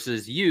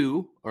 Versus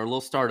you are a little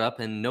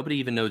startup, and nobody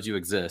even knows you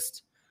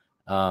exist.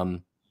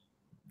 Your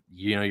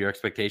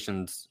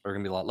expectations are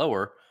going to be a lot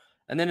lower.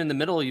 And then in the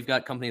middle, you've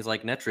got companies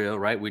like Netrio,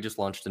 right? We just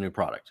launched a new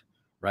product,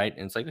 right?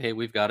 And it's like, hey,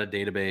 we've got a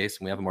database,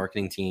 and we have a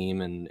marketing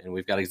team, and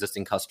we've got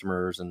existing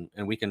customers, and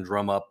we can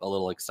drum up a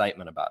little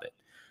excitement about it.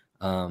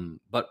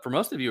 But for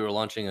most of you who are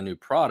launching a new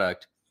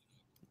product,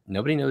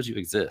 nobody knows you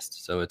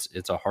exist. So it's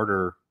a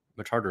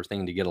much harder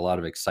thing to get a lot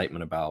of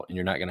excitement about, and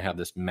you're not going to have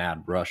this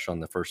mad rush on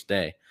the first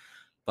day.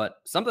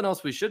 But something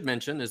else we should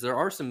mention is there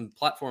are some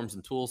platforms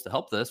and tools to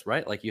help this,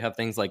 right? Like you have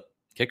things like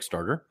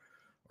Kickstarter,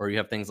 or you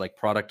have things like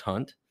Product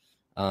Hunt.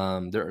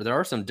 There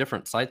are some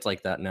different sites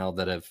like that now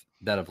that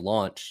have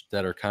launched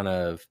that are kind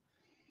of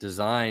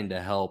designed to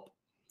help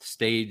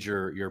stage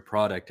your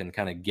product and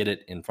kind of get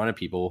it in front of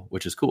people,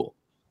 which is cool.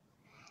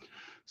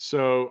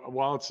 So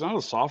while it's not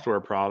a software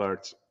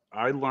product,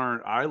 I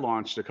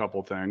launched a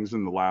couple things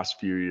in the last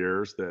few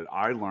years that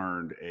I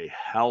learned a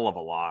hell of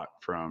a lot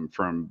from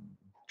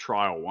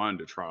trial 1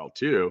 to trial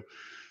 2.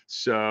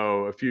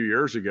 So a few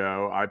years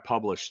ago, I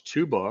published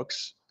 2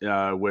 books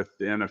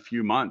within a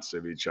few months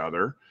of each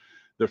other.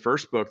 The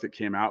first book that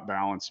came out,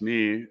 Balance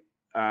Me,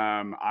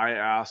 I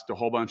asked a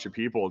whole bunch of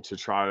people to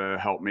try to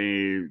help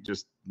me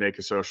just make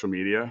a social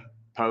media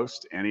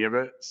post, any of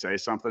it, say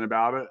something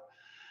about it.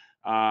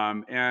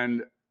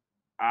 And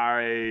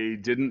I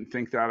didn't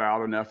think that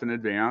out enough in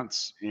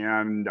advance,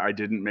 and I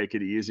didn't make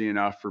it easy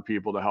enough for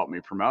people to help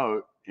me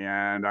promote.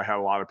 And I had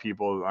a lot of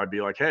people, I'd be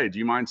like, hey, do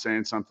you mind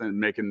saying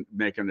something,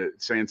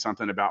 saying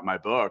something about my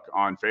book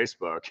on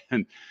Facebook?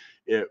 And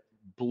it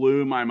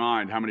blew my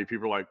mind how many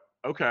people are like,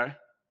 okay,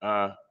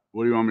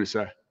 what do you want me to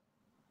say?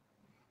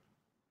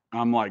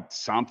 I'm like,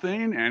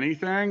 something,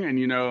 anything.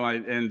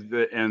 And,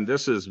 and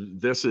this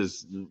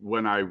is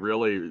when I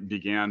really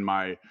began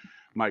my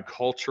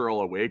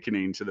cultural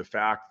awakening to the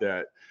fact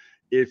that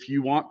if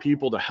you want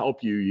people to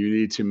help you, you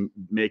need to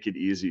make it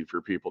easy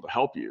for people to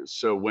help you.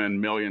 So when $1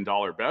 Million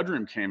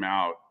Bedroom came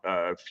out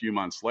a few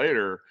months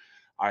later,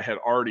 I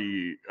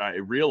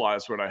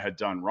realized what I had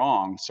done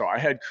wrong. So I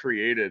had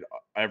created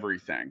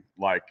everything,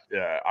 like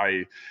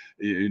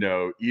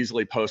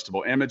easily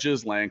postable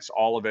images, links,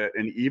 all of it,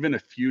 and even a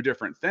few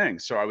different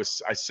things. So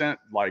I sent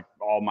like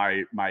all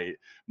my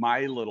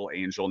little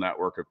angel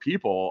network of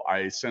people.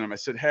 I sent them. I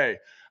said, hey,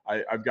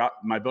 I've got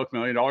my book, $1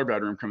 Million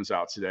Bedroom, comes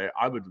out today.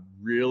 I would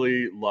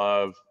really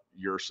love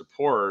your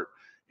support.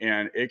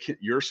 And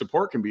your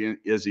support can be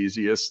as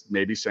easy as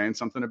maybe saying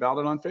something about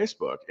it on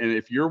Facebook. And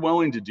if you're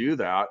willing to do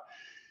that,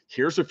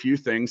 here's a few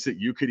things that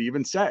you could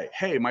even say.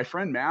 Hey, my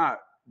friend Matt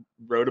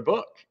wrote a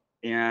book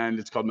and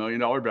it's called $1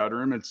 Million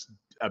Bedroom. It's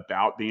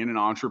about being an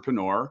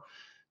entrepreneur.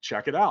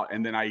 Check it out.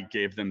 And then I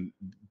gave them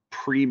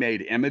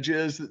pre-made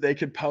images that they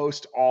could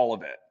post, all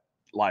of it.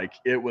 Like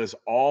it was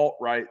all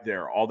right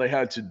there. All they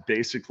had to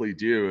basically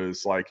do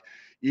is like,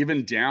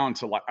 even down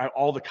to like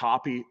all the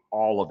copy,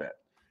 all of it.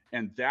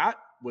 And that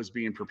was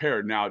being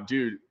prepared. Now,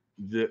 dude,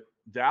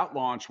 that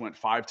launch went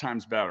 5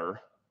 times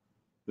better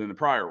than the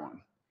prior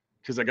one,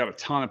 because I got a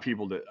ton of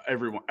people that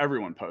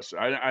everyone posted.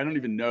 I don't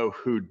even know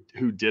who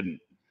didn't,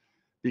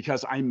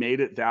 because I made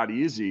it that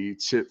easy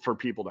for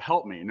people to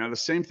help me. Now, the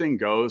same thing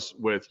goes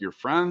with your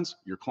friends,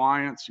 your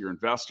clients, your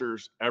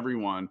investors,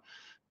 everyone.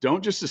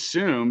 Don't just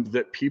assume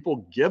that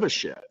people give a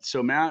shit.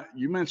 So Matt,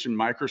 you mentioned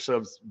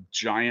Microsoft's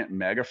giant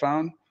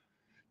megaphone.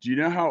 Do you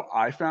know how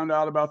I found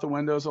out about the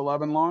Windows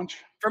 11 launch?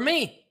 From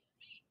me.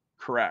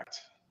 Correct.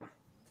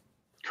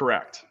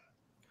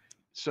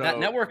 So that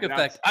network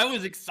effect, I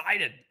was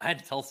excited. I had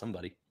to tell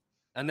somebody.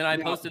 And then I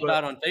posted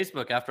that on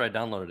Facebook after I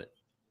downloaded it.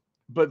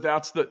 But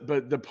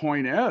the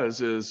point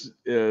is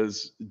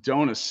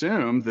don't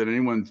assume that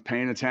anyone's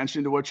paying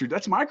attention to what you're.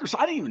 That's Microsoft.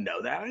 I didn't even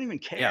know that. I didn't even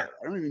care. Yeah.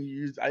 I don't even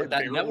use. I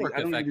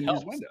don't even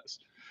use Windows.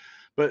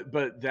 But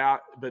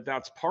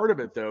that's part of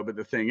it though. But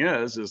the thing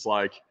is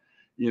like,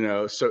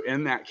 so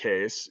in that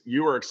case,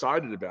 you were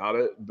excited about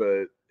it.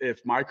 But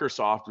if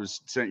Microsoft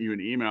sent you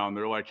an email and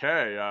they're like,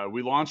 hey,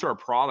 we launched our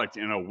product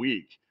in a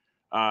week,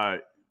 do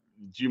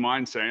you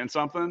mind saying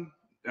something?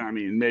 I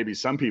mean, maybe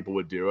some people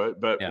would do it,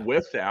 but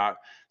with that,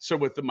 so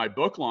with my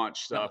book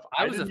launch stuff,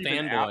 I was a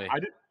fanboy.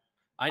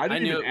 I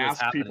didn't even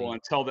ask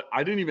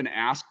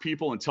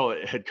people until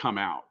it had come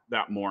out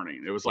that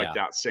morning. It was like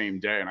that same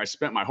day. And I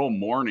spent my whole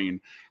morning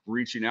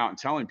reaching out and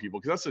telling people,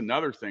 because that's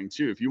another thing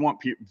too. If you want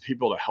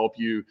people to help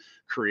you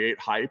create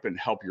hype and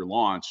help your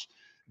launch,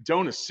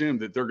 don't assume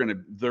that they're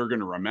going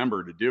to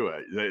remember to do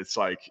it. It's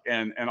like,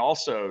 and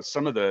also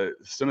some of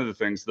the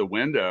things, the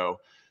window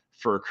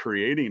for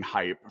creating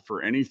hype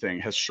for anything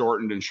has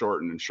shortened and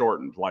shortened and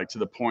shortened, like to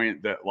the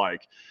point that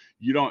like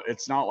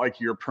it's not like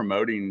you're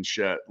promoting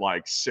shit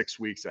like 6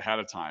 weeks ahead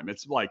of time.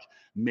 It's like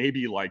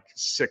maybe like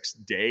 6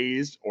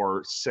 days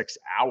or 6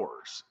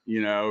 hours,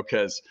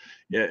 because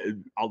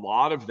a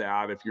lot of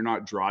that, if you're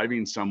not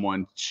driving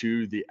someone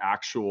to the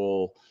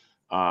actual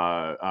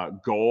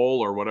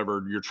goal or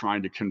whatever you're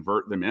trying to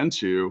convert them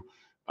into,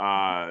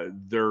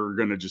 they're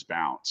going to just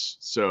bounce.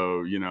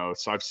 So,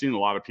 so I've seen a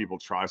lot of people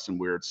try some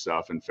weird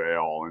stuff and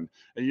fail. And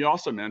you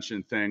also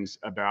mentioned things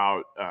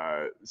about,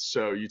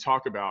 so you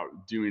talk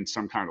about doing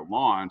some kind of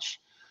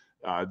launch.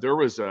 There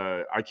was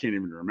I can't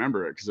even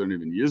remember it because I don't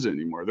even use it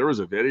anymore. There was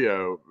a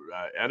video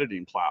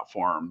editing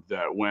platform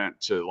that went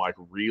to like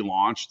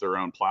relaunch their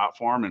own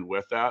platform. And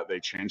with that, they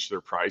changed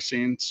their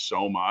pricing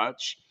so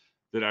much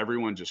that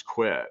everyone just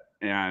quit.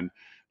 And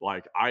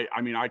like,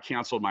 I mean, I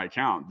canceled my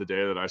account the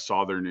day that I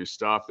saw their new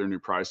stuff, their new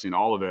pricing,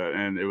 all of it.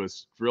 And it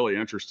was really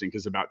interesting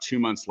because about 2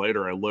 months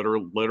later, I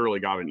literally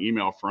got an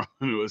email from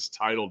them. It was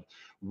titled,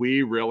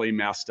 "We really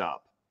messed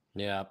up."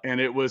 Yeah.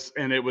 And it was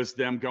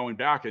them going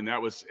back. And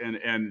that was,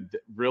 and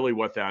really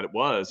what that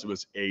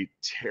was a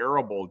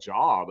terrible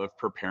job of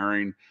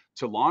preparing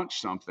to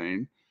launch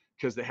something,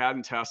 because they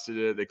hadn't tested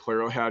it. They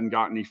clearly hadn't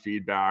gotten any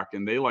feedback.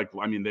 And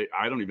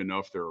I don't even know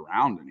if they're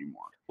around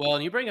anymore. Well,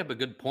 and you bring up a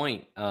good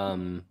point.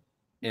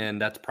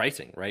 And that's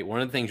pricing, right? One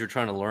of the things you're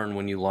trying to learn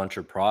when you launch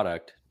your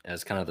product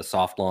as kind of the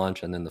soft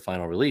launch and then the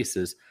final release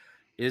is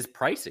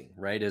pricing,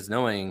 right? Is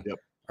knowing,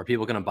 are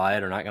people going to buy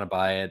it or not going to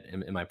buy it?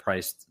 Am I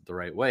priced the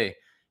right way?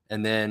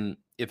 And then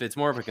if it's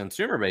more of a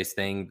consumer-based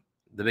thing,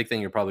 the big thing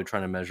you're probably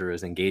trying to measure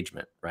is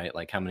engagement, right?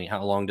 Like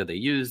how long do they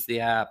use the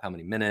app? How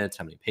many minutes?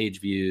 How many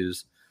page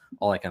views?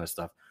 All that kind of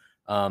stuff.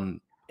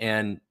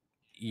 And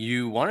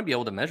you want to be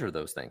able to measure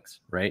those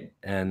things, right?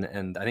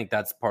 And I think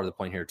that's part of the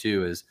point here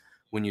too, is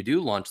when you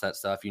do launch that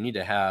stuff, you need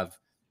to have,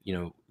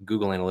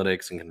 Google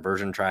Analytics and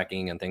conversion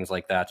tracking and things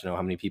like that to know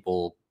how many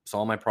people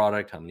saw my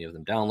product, how many of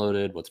them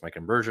downloaded, what's my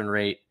conversion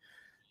rate.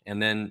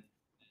 And then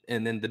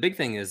the big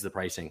thing is the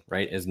pricing,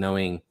 right? Is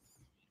knowing,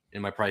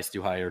 am my price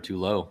too high or too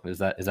low? Is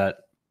that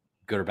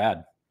good or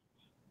bad?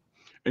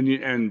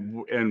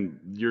 And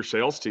your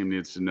sales team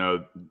needs to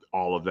know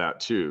all of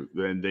that too.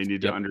 Then they need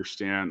to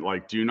understand,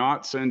 like, do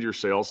not send your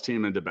sales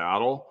team into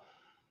battle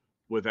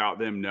without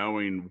them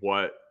knowing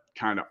what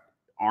kind of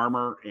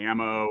armor,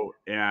 ammo,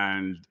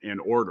 and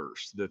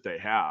orders that they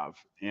have.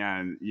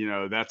 And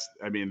that's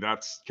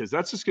because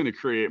that's just going to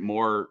create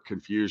more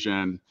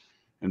confusion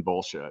and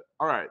bullshit.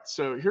 All right,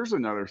 so here's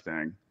another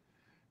thing,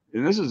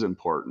 and this is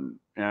important.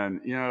 And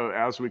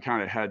as we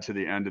kind of head to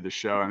the end of the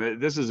show,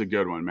 and this is a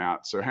good one,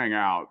 Matt, so hang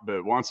out.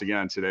 But once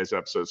again, today's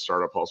episode of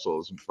Startup Hustle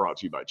is brought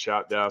to you by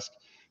ChatDesk.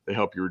 They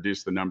help you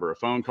reduce the number of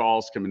phone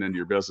calls coming into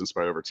your business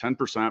by over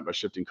 10% by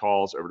shifting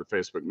calls over to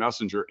Facebook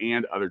Messenger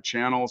and other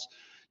channels.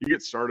 You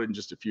get started in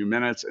just a few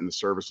minutes, and the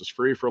service is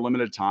free for a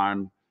limited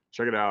time.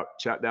 Check it out,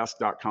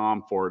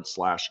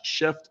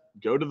 chatdesk.com/shift.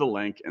 Go to the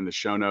link in the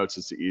show notes.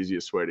 It's the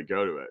easiest way to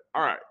go to it.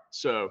 All right,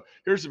 so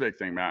here's the big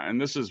thing, Matt, and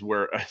this is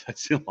where I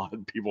see a lot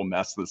of people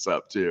mess this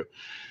up too.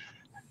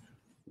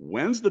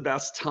 When's the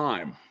best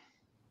time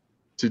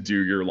to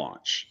do your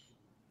launch?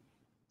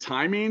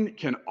 Timing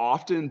can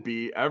often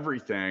be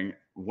everything.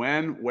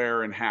 When,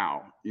 where, and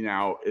how.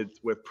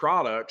 With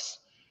products,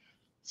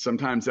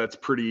 sometimes that's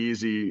pretty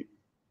easy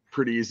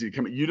to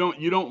come. You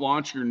don't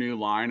launch your new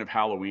line of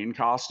Halloween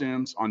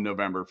costumes on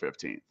November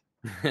 15th.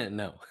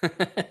 No.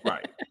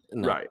 Right.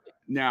 No. Right.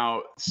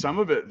 Now, some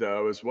of it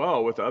though, as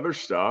well with other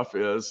stuff,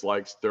 is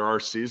like there are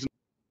seasonal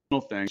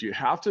things. You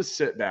have to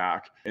sit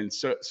back. And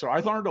so I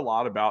learned a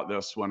lot about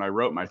this when I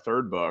wrote my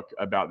third book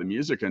about the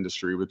music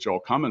industry with Joel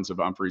Cummins of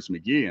Humphreys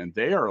McGee, and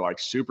they are like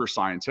super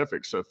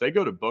scientific. So if they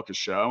go to book a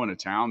show in a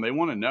town, they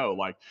want to know,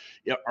 like,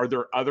 are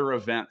there other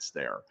events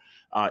there?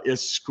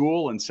 Is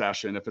school in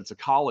session if it's a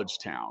college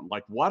town?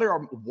 Like, what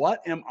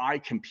am I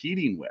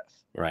competing with?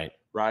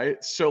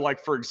 Right. So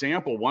like, for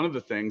example, one of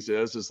the things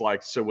is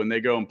like, so when they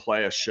go and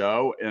play a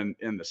show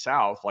in the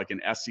South, like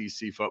an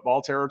SEC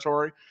football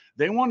territory,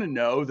 they want to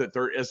know that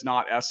there is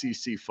not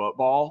SEC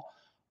football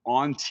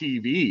on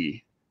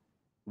TV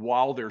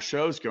while their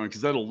show's going.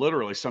 Cause that'll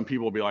literally, some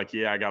people will be like,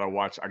 yeah, I gotta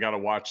watch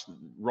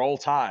Roll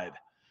Tide.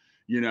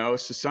 So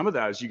some of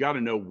that is you got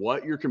to know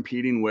what you're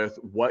competing with,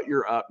 what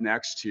you're up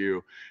next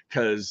to,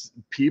 because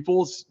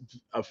people's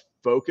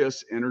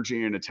focus,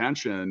 energy, and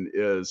attention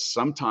is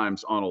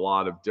sometimes on a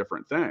lot of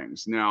different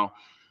things. Now,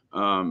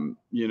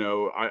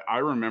 I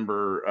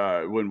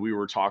remember when we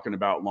were talking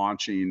about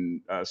launching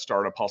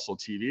Startup Hustle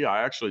TV,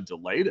 I actually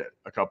delayed it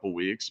a couple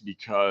weeks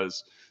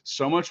because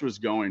so much was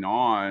going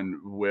on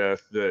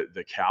with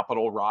the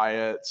Capitol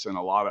riots and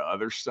a lot of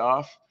other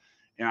stuff.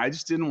 And I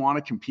just didn't want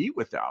to compete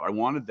with that. I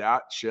wanted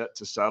that shit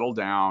to settle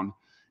down.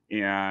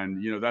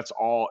 And, that's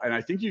all. And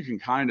I think you can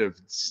kind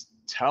of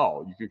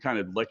tell, you can kind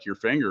of lick your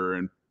finger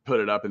and put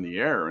it up in the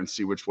air and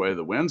see which way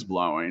the wind's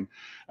blowing.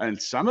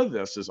 And some of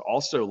this is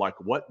also like,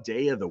 what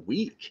day of the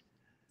week?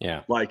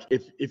 Yeah. Like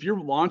if you're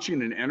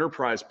launching an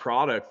enterprise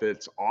product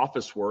that's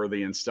office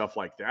worthy and stuff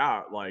like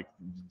that, like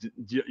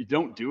you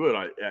don't do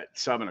it at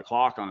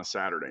 7:00 on a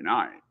Saturday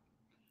night.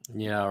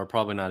 Yeah. Or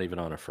probably not even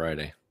on a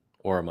Friday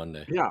or a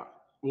Monday. Yeah.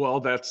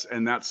 Well, that's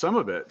some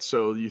of it.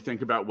 So you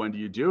think about, when do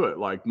you do it?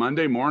 Like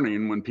Monday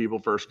morning, when people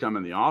first come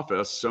in the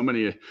office, so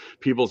many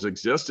people's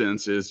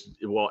existence is,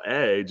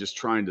 just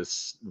trying to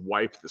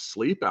wipe the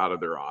sleep out of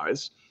their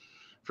eyes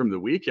from the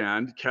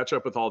weekend, catch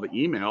up with all the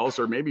emails,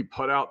 or maybe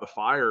put out the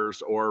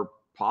fires or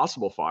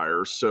possible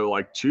fires. So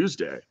like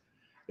Tuesday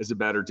is a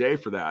better day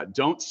for that.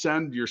 Don't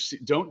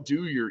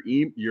do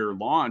your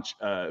launch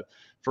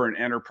for an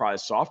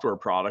enterprise software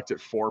product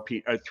at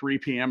 3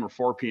 p.m. or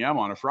 4 p.m.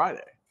 on a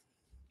Friday.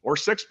 Or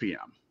 6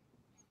 p.m.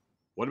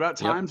 What about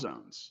time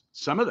zones?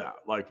 Some of that,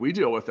 like we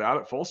deal with that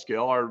at full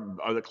scale.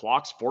 Are the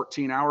clocks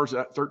 13,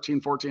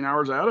 14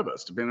 hours ahead of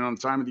us, depending on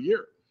the time of the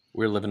year?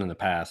 We're living in the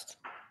past.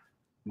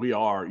 We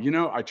are.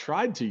 I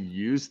tried to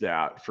use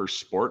that for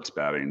sports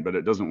betting, but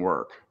it doesn't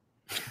work.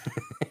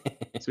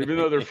 So even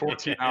though they're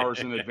 14 hours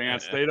in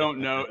advance, they don't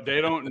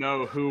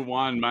know who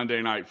won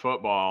Monday Night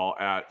Football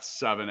at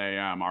 7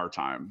 a.m. our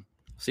time.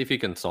 See if you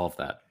can solve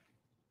that.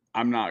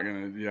 I'm not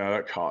gonna.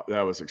 Yeah,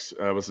 that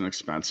was an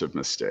expensive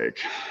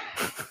mistake.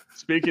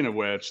 Speaking of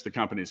which, the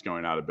company's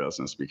going out of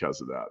business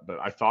because of that. But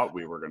I thought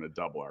we were going to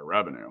double our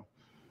revenue.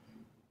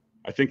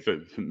 I think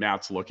that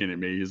Matt's looking at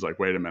me. He's like,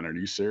 "Wait a minute, are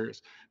you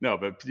serious?" No,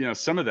 but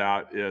some of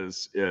that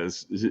is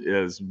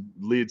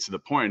leads to the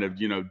point of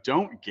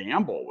don't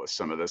gamble with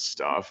some of this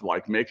stuff.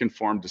 Like, make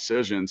informed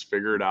decisions,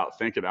 figure it out,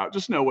 think it out.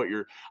 Just know what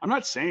you're. I'm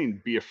not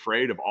saying be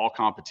afraid of all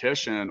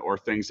competition or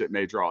things that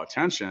may draw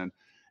attention.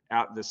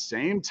 At the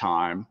same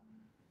time,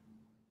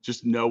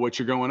 just know what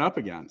you're going up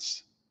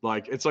against.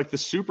 Like, it's like the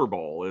Super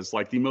Bowl is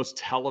like the most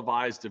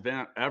televised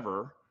event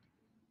ever.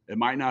 It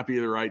might not be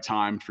the right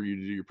time for you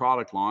to do your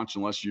product launch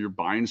unless you're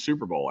buying a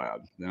Super Bowl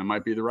ad. Then it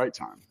might be the right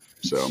time.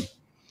 So,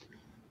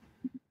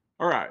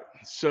 all right.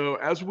 So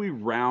as we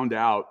round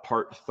out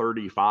part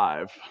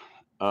 35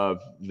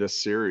 of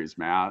this series,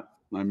 Matt,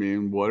 I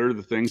mean, what are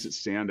the things that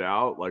stand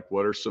out? Like,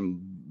 what are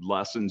some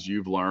lessons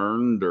you've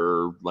learned,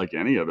 or like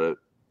any of it?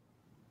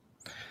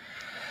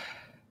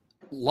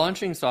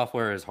 Launching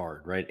software is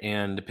hard, right?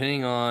 And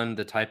depending on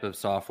the type of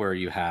software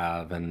you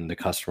have and the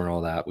customer and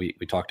all that we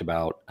talked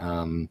about,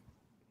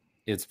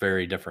 it's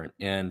very different.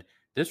 And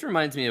this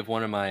reminds me of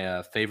one of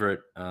my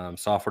favorite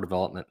software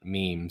development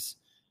memes.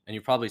 and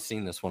you've probably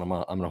seen this one. I'm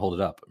going to hold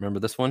it up. Remember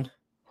this one?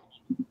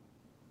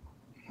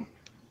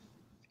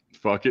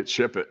 Fuck it,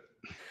 ship it.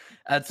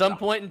 At some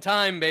point in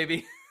time,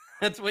 baby,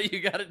 that's what you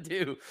got to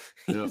do.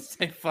 You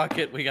say, fuck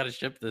it, we got to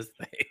ship this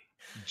thing.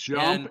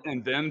 Jump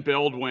and then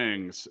build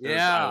wings,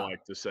 as I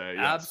like to say.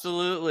 Yes.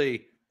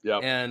 Absolutely. Yeah.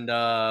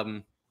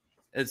 And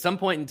at some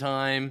point in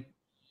time,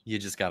 you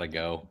just got to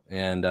go.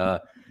 And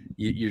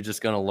you're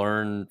just going to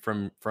learn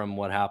from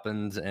what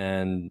happens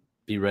and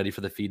be ready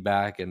for the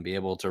feedback and be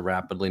able to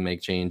rapidly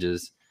make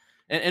changes.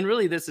 And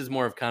really, this is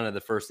more of kind of the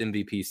first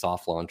MVP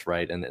soft launch,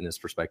 right? And in this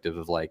perspective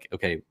of like,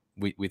 okay,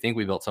 we think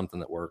we built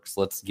something that works.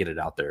 Let's get it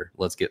out there.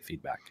 Let's get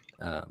feedback.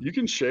 You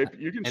can shape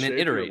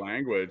your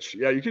language.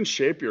 Yeah, you can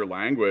shape your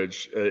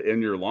language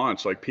in your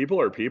launch. Like,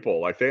 people are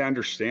people. Like, they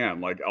understand.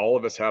 Like, all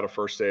of us had a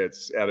first day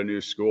at a new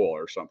school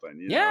or something.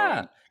 You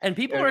know? And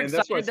people are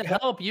excited to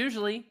help.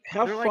 Usually,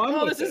 have they're fun. Like,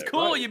 oh, with this is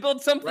cool. Right. You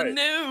built something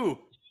new.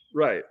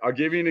 Right. I'll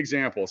give you an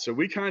example. So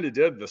we kind of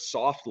did the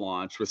soft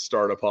launch with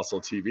Startup Hustle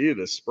TV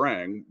this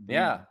spring. We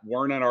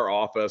weren't in our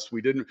office.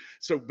 We didn't.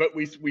 So, but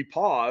we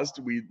paused.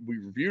 We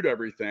reviewed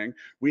everything.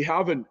 We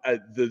have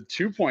the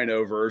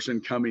 2.0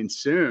 version coming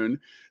soon.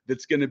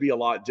 That's going to be a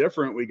lot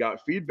different. We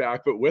got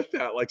feedback, but with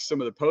that, like,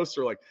 some of the posts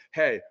are like,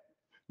 "Hey,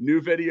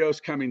 new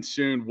videos coming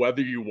soon,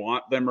 whether you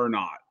want them or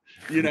not."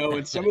 You know,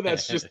 and some of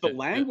that's just the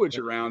language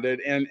around it.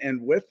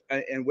 And with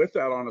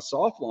that on a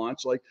soft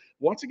launch, like,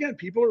 once again,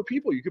 people are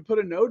people. You could put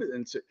a note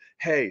and say,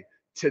 "Hey,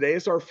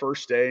 today's our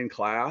first day in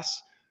class.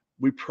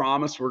 We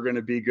promise we're going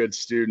to be good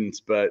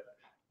students, but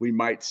we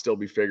might still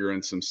be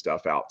figuring some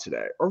stuff out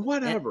today," or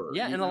whatever.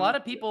 And a lot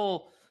of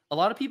people,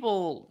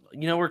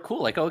 you know, we're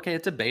cool. Like, okay,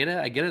 it's a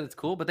beta. I get it. It's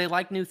cool, but they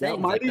like new things.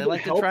 Like, they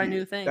like to try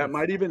new things. That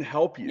might even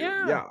help you.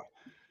 Yeah.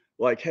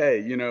 Like, hey,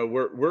 you know,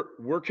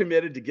 we're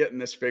committed to getting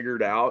this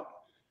figured out.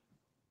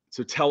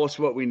 So tell us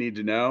what we need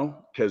to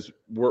know, because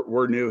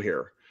we're new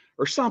here,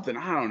 or something.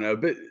 I don't know,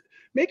 but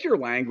make your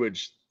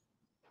language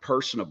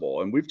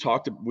personable. And we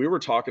were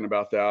talking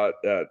about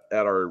that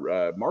at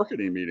our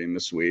marketing meeting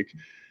this week.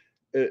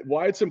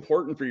 Why it's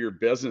important for your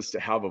business to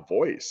have a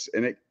voice,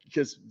 and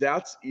because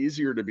that's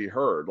easier to be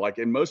heard. Like,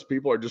 and most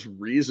people are just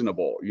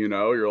reasonable. You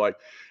know, you're like,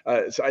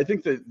 so I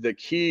think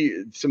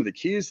some of the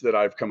keys that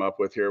I've come up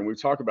with here, and we've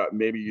talked about,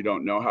 maybe you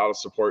don't know how to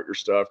support your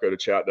stuff, go to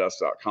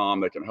chatdesk.com.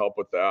 They can help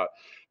with that.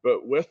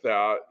 But with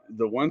that,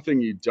 the one thing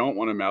you don't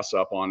want to mess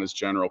up on is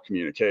general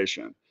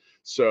communication.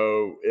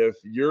 So if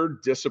you're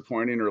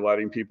disappointing or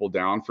letting people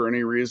down for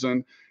any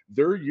reason,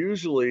 they're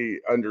usually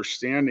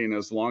understanding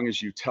as long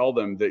as you tell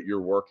them that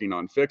you're working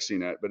on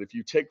fixing it. But if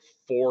you take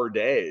 4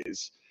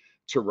 days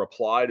to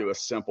reply to a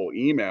simple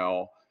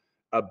email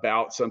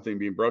about something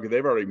being broken,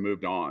 they've already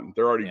moved on.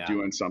 They're already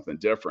doing something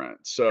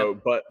different.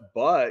 So,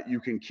 but you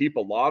can keep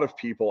a lot of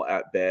people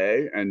at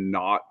bay and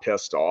not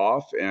pissed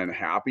off and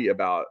happy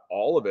about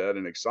all of it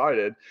and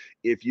excited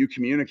if you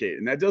communicate.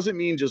 And that doesn't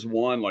mean just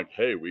one, like,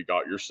 "Hey, we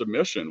got your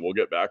submission, we'll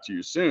get back to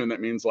you soon." That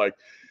means like,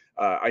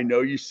 I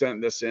know you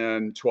sent this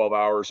in 12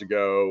 hours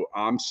ago.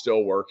 I'm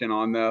still working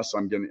on this.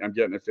 I'm getting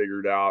it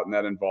figured out. And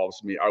that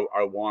involves me.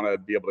 I want to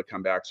be able to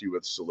come back to you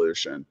with a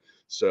solution.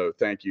 So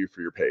thank you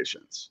for your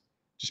patience.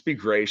 Just be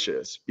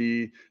gracious.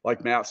 Be,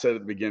 like Matt said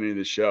at the beginning of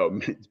the show,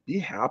 be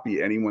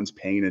happy anyone's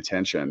paying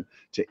attention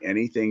to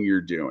anything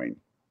you're doing.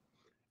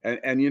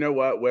 And you know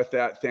what? With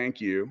that, thank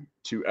you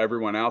to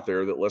everyone out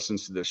there that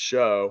listens to this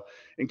show,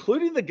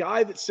 including the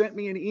guy that sent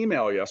me an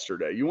email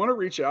yesterday. You want to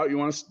reach out? Do you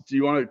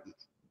want to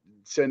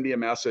send me a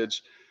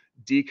message?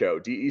 Deco,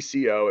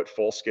 DECO at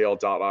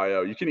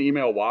fullscale.io. You can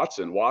email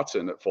Watson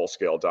at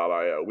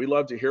fullscale.io. We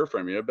love to hear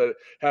from you, but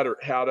had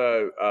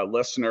a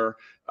listener.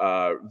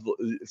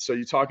 So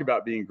you talk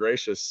about being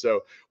gracious.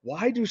 So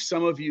why do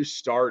some of you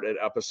start at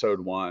episode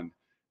 1?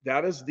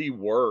 That is the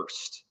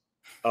worst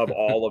of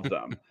all of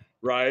them,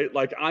 right?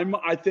 Like,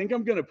 I think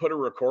I'm going to put a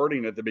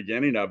recording at the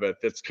beginning of it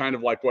that's kind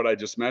of like what I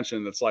just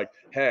mentioned. That's like,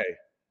 "Hey,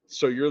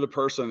 so you're the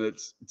person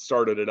that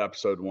started at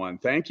episode 1.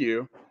 Thank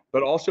you.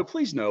 But also,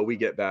 please know we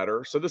get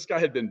better." So this guy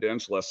had been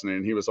binge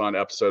listening. He was on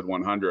episode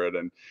 100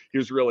 and he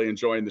was really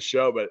enjoying the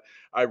show. But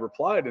I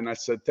replied and I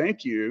said,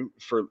 "Thank you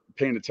for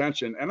paying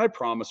attention. And I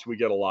promise we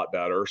get a lot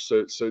better.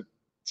 So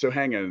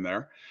hang in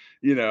there,"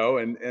 you know,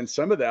 and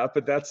some of that,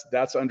 but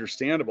that's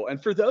understandable.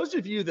 And for those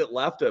of you that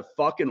left a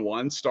fucking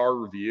 1-star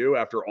review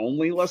after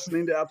only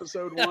listening to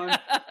episode 1,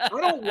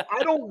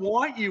 I don't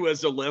want you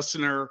as a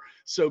listener.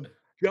 So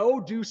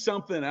go do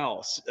something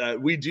else.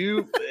 We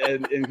do,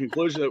 and in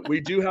conclusion, that we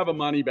do have a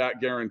money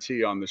back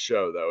guarantee on the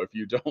show, though. If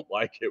you don't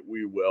like it,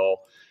 we will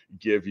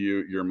give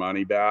you your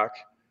money back.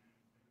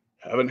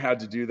 Haven't had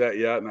to do that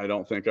yet, and I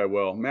don't think I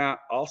will. Matt,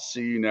 I'll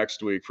see you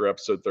next week for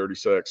episode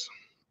 36.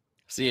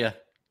 See ya.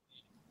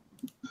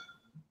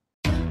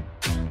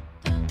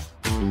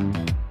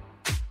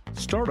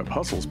 Startup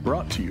Hustles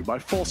brought to you by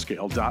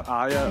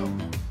Fullscale.io,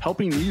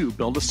 helping you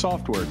build a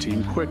software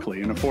team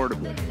quickly and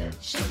affordably.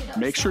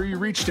 Make sure you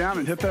reach down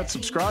and hit that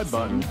subscribe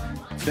button,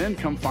 then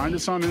come find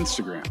us on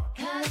Instagram.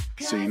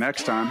 See you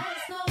next time.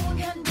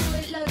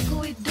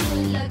 Like we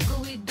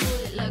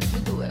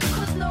do it.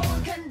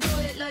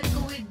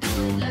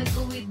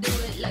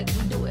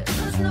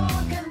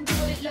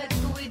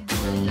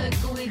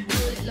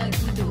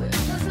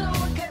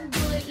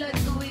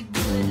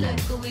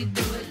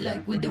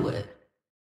 like we do it.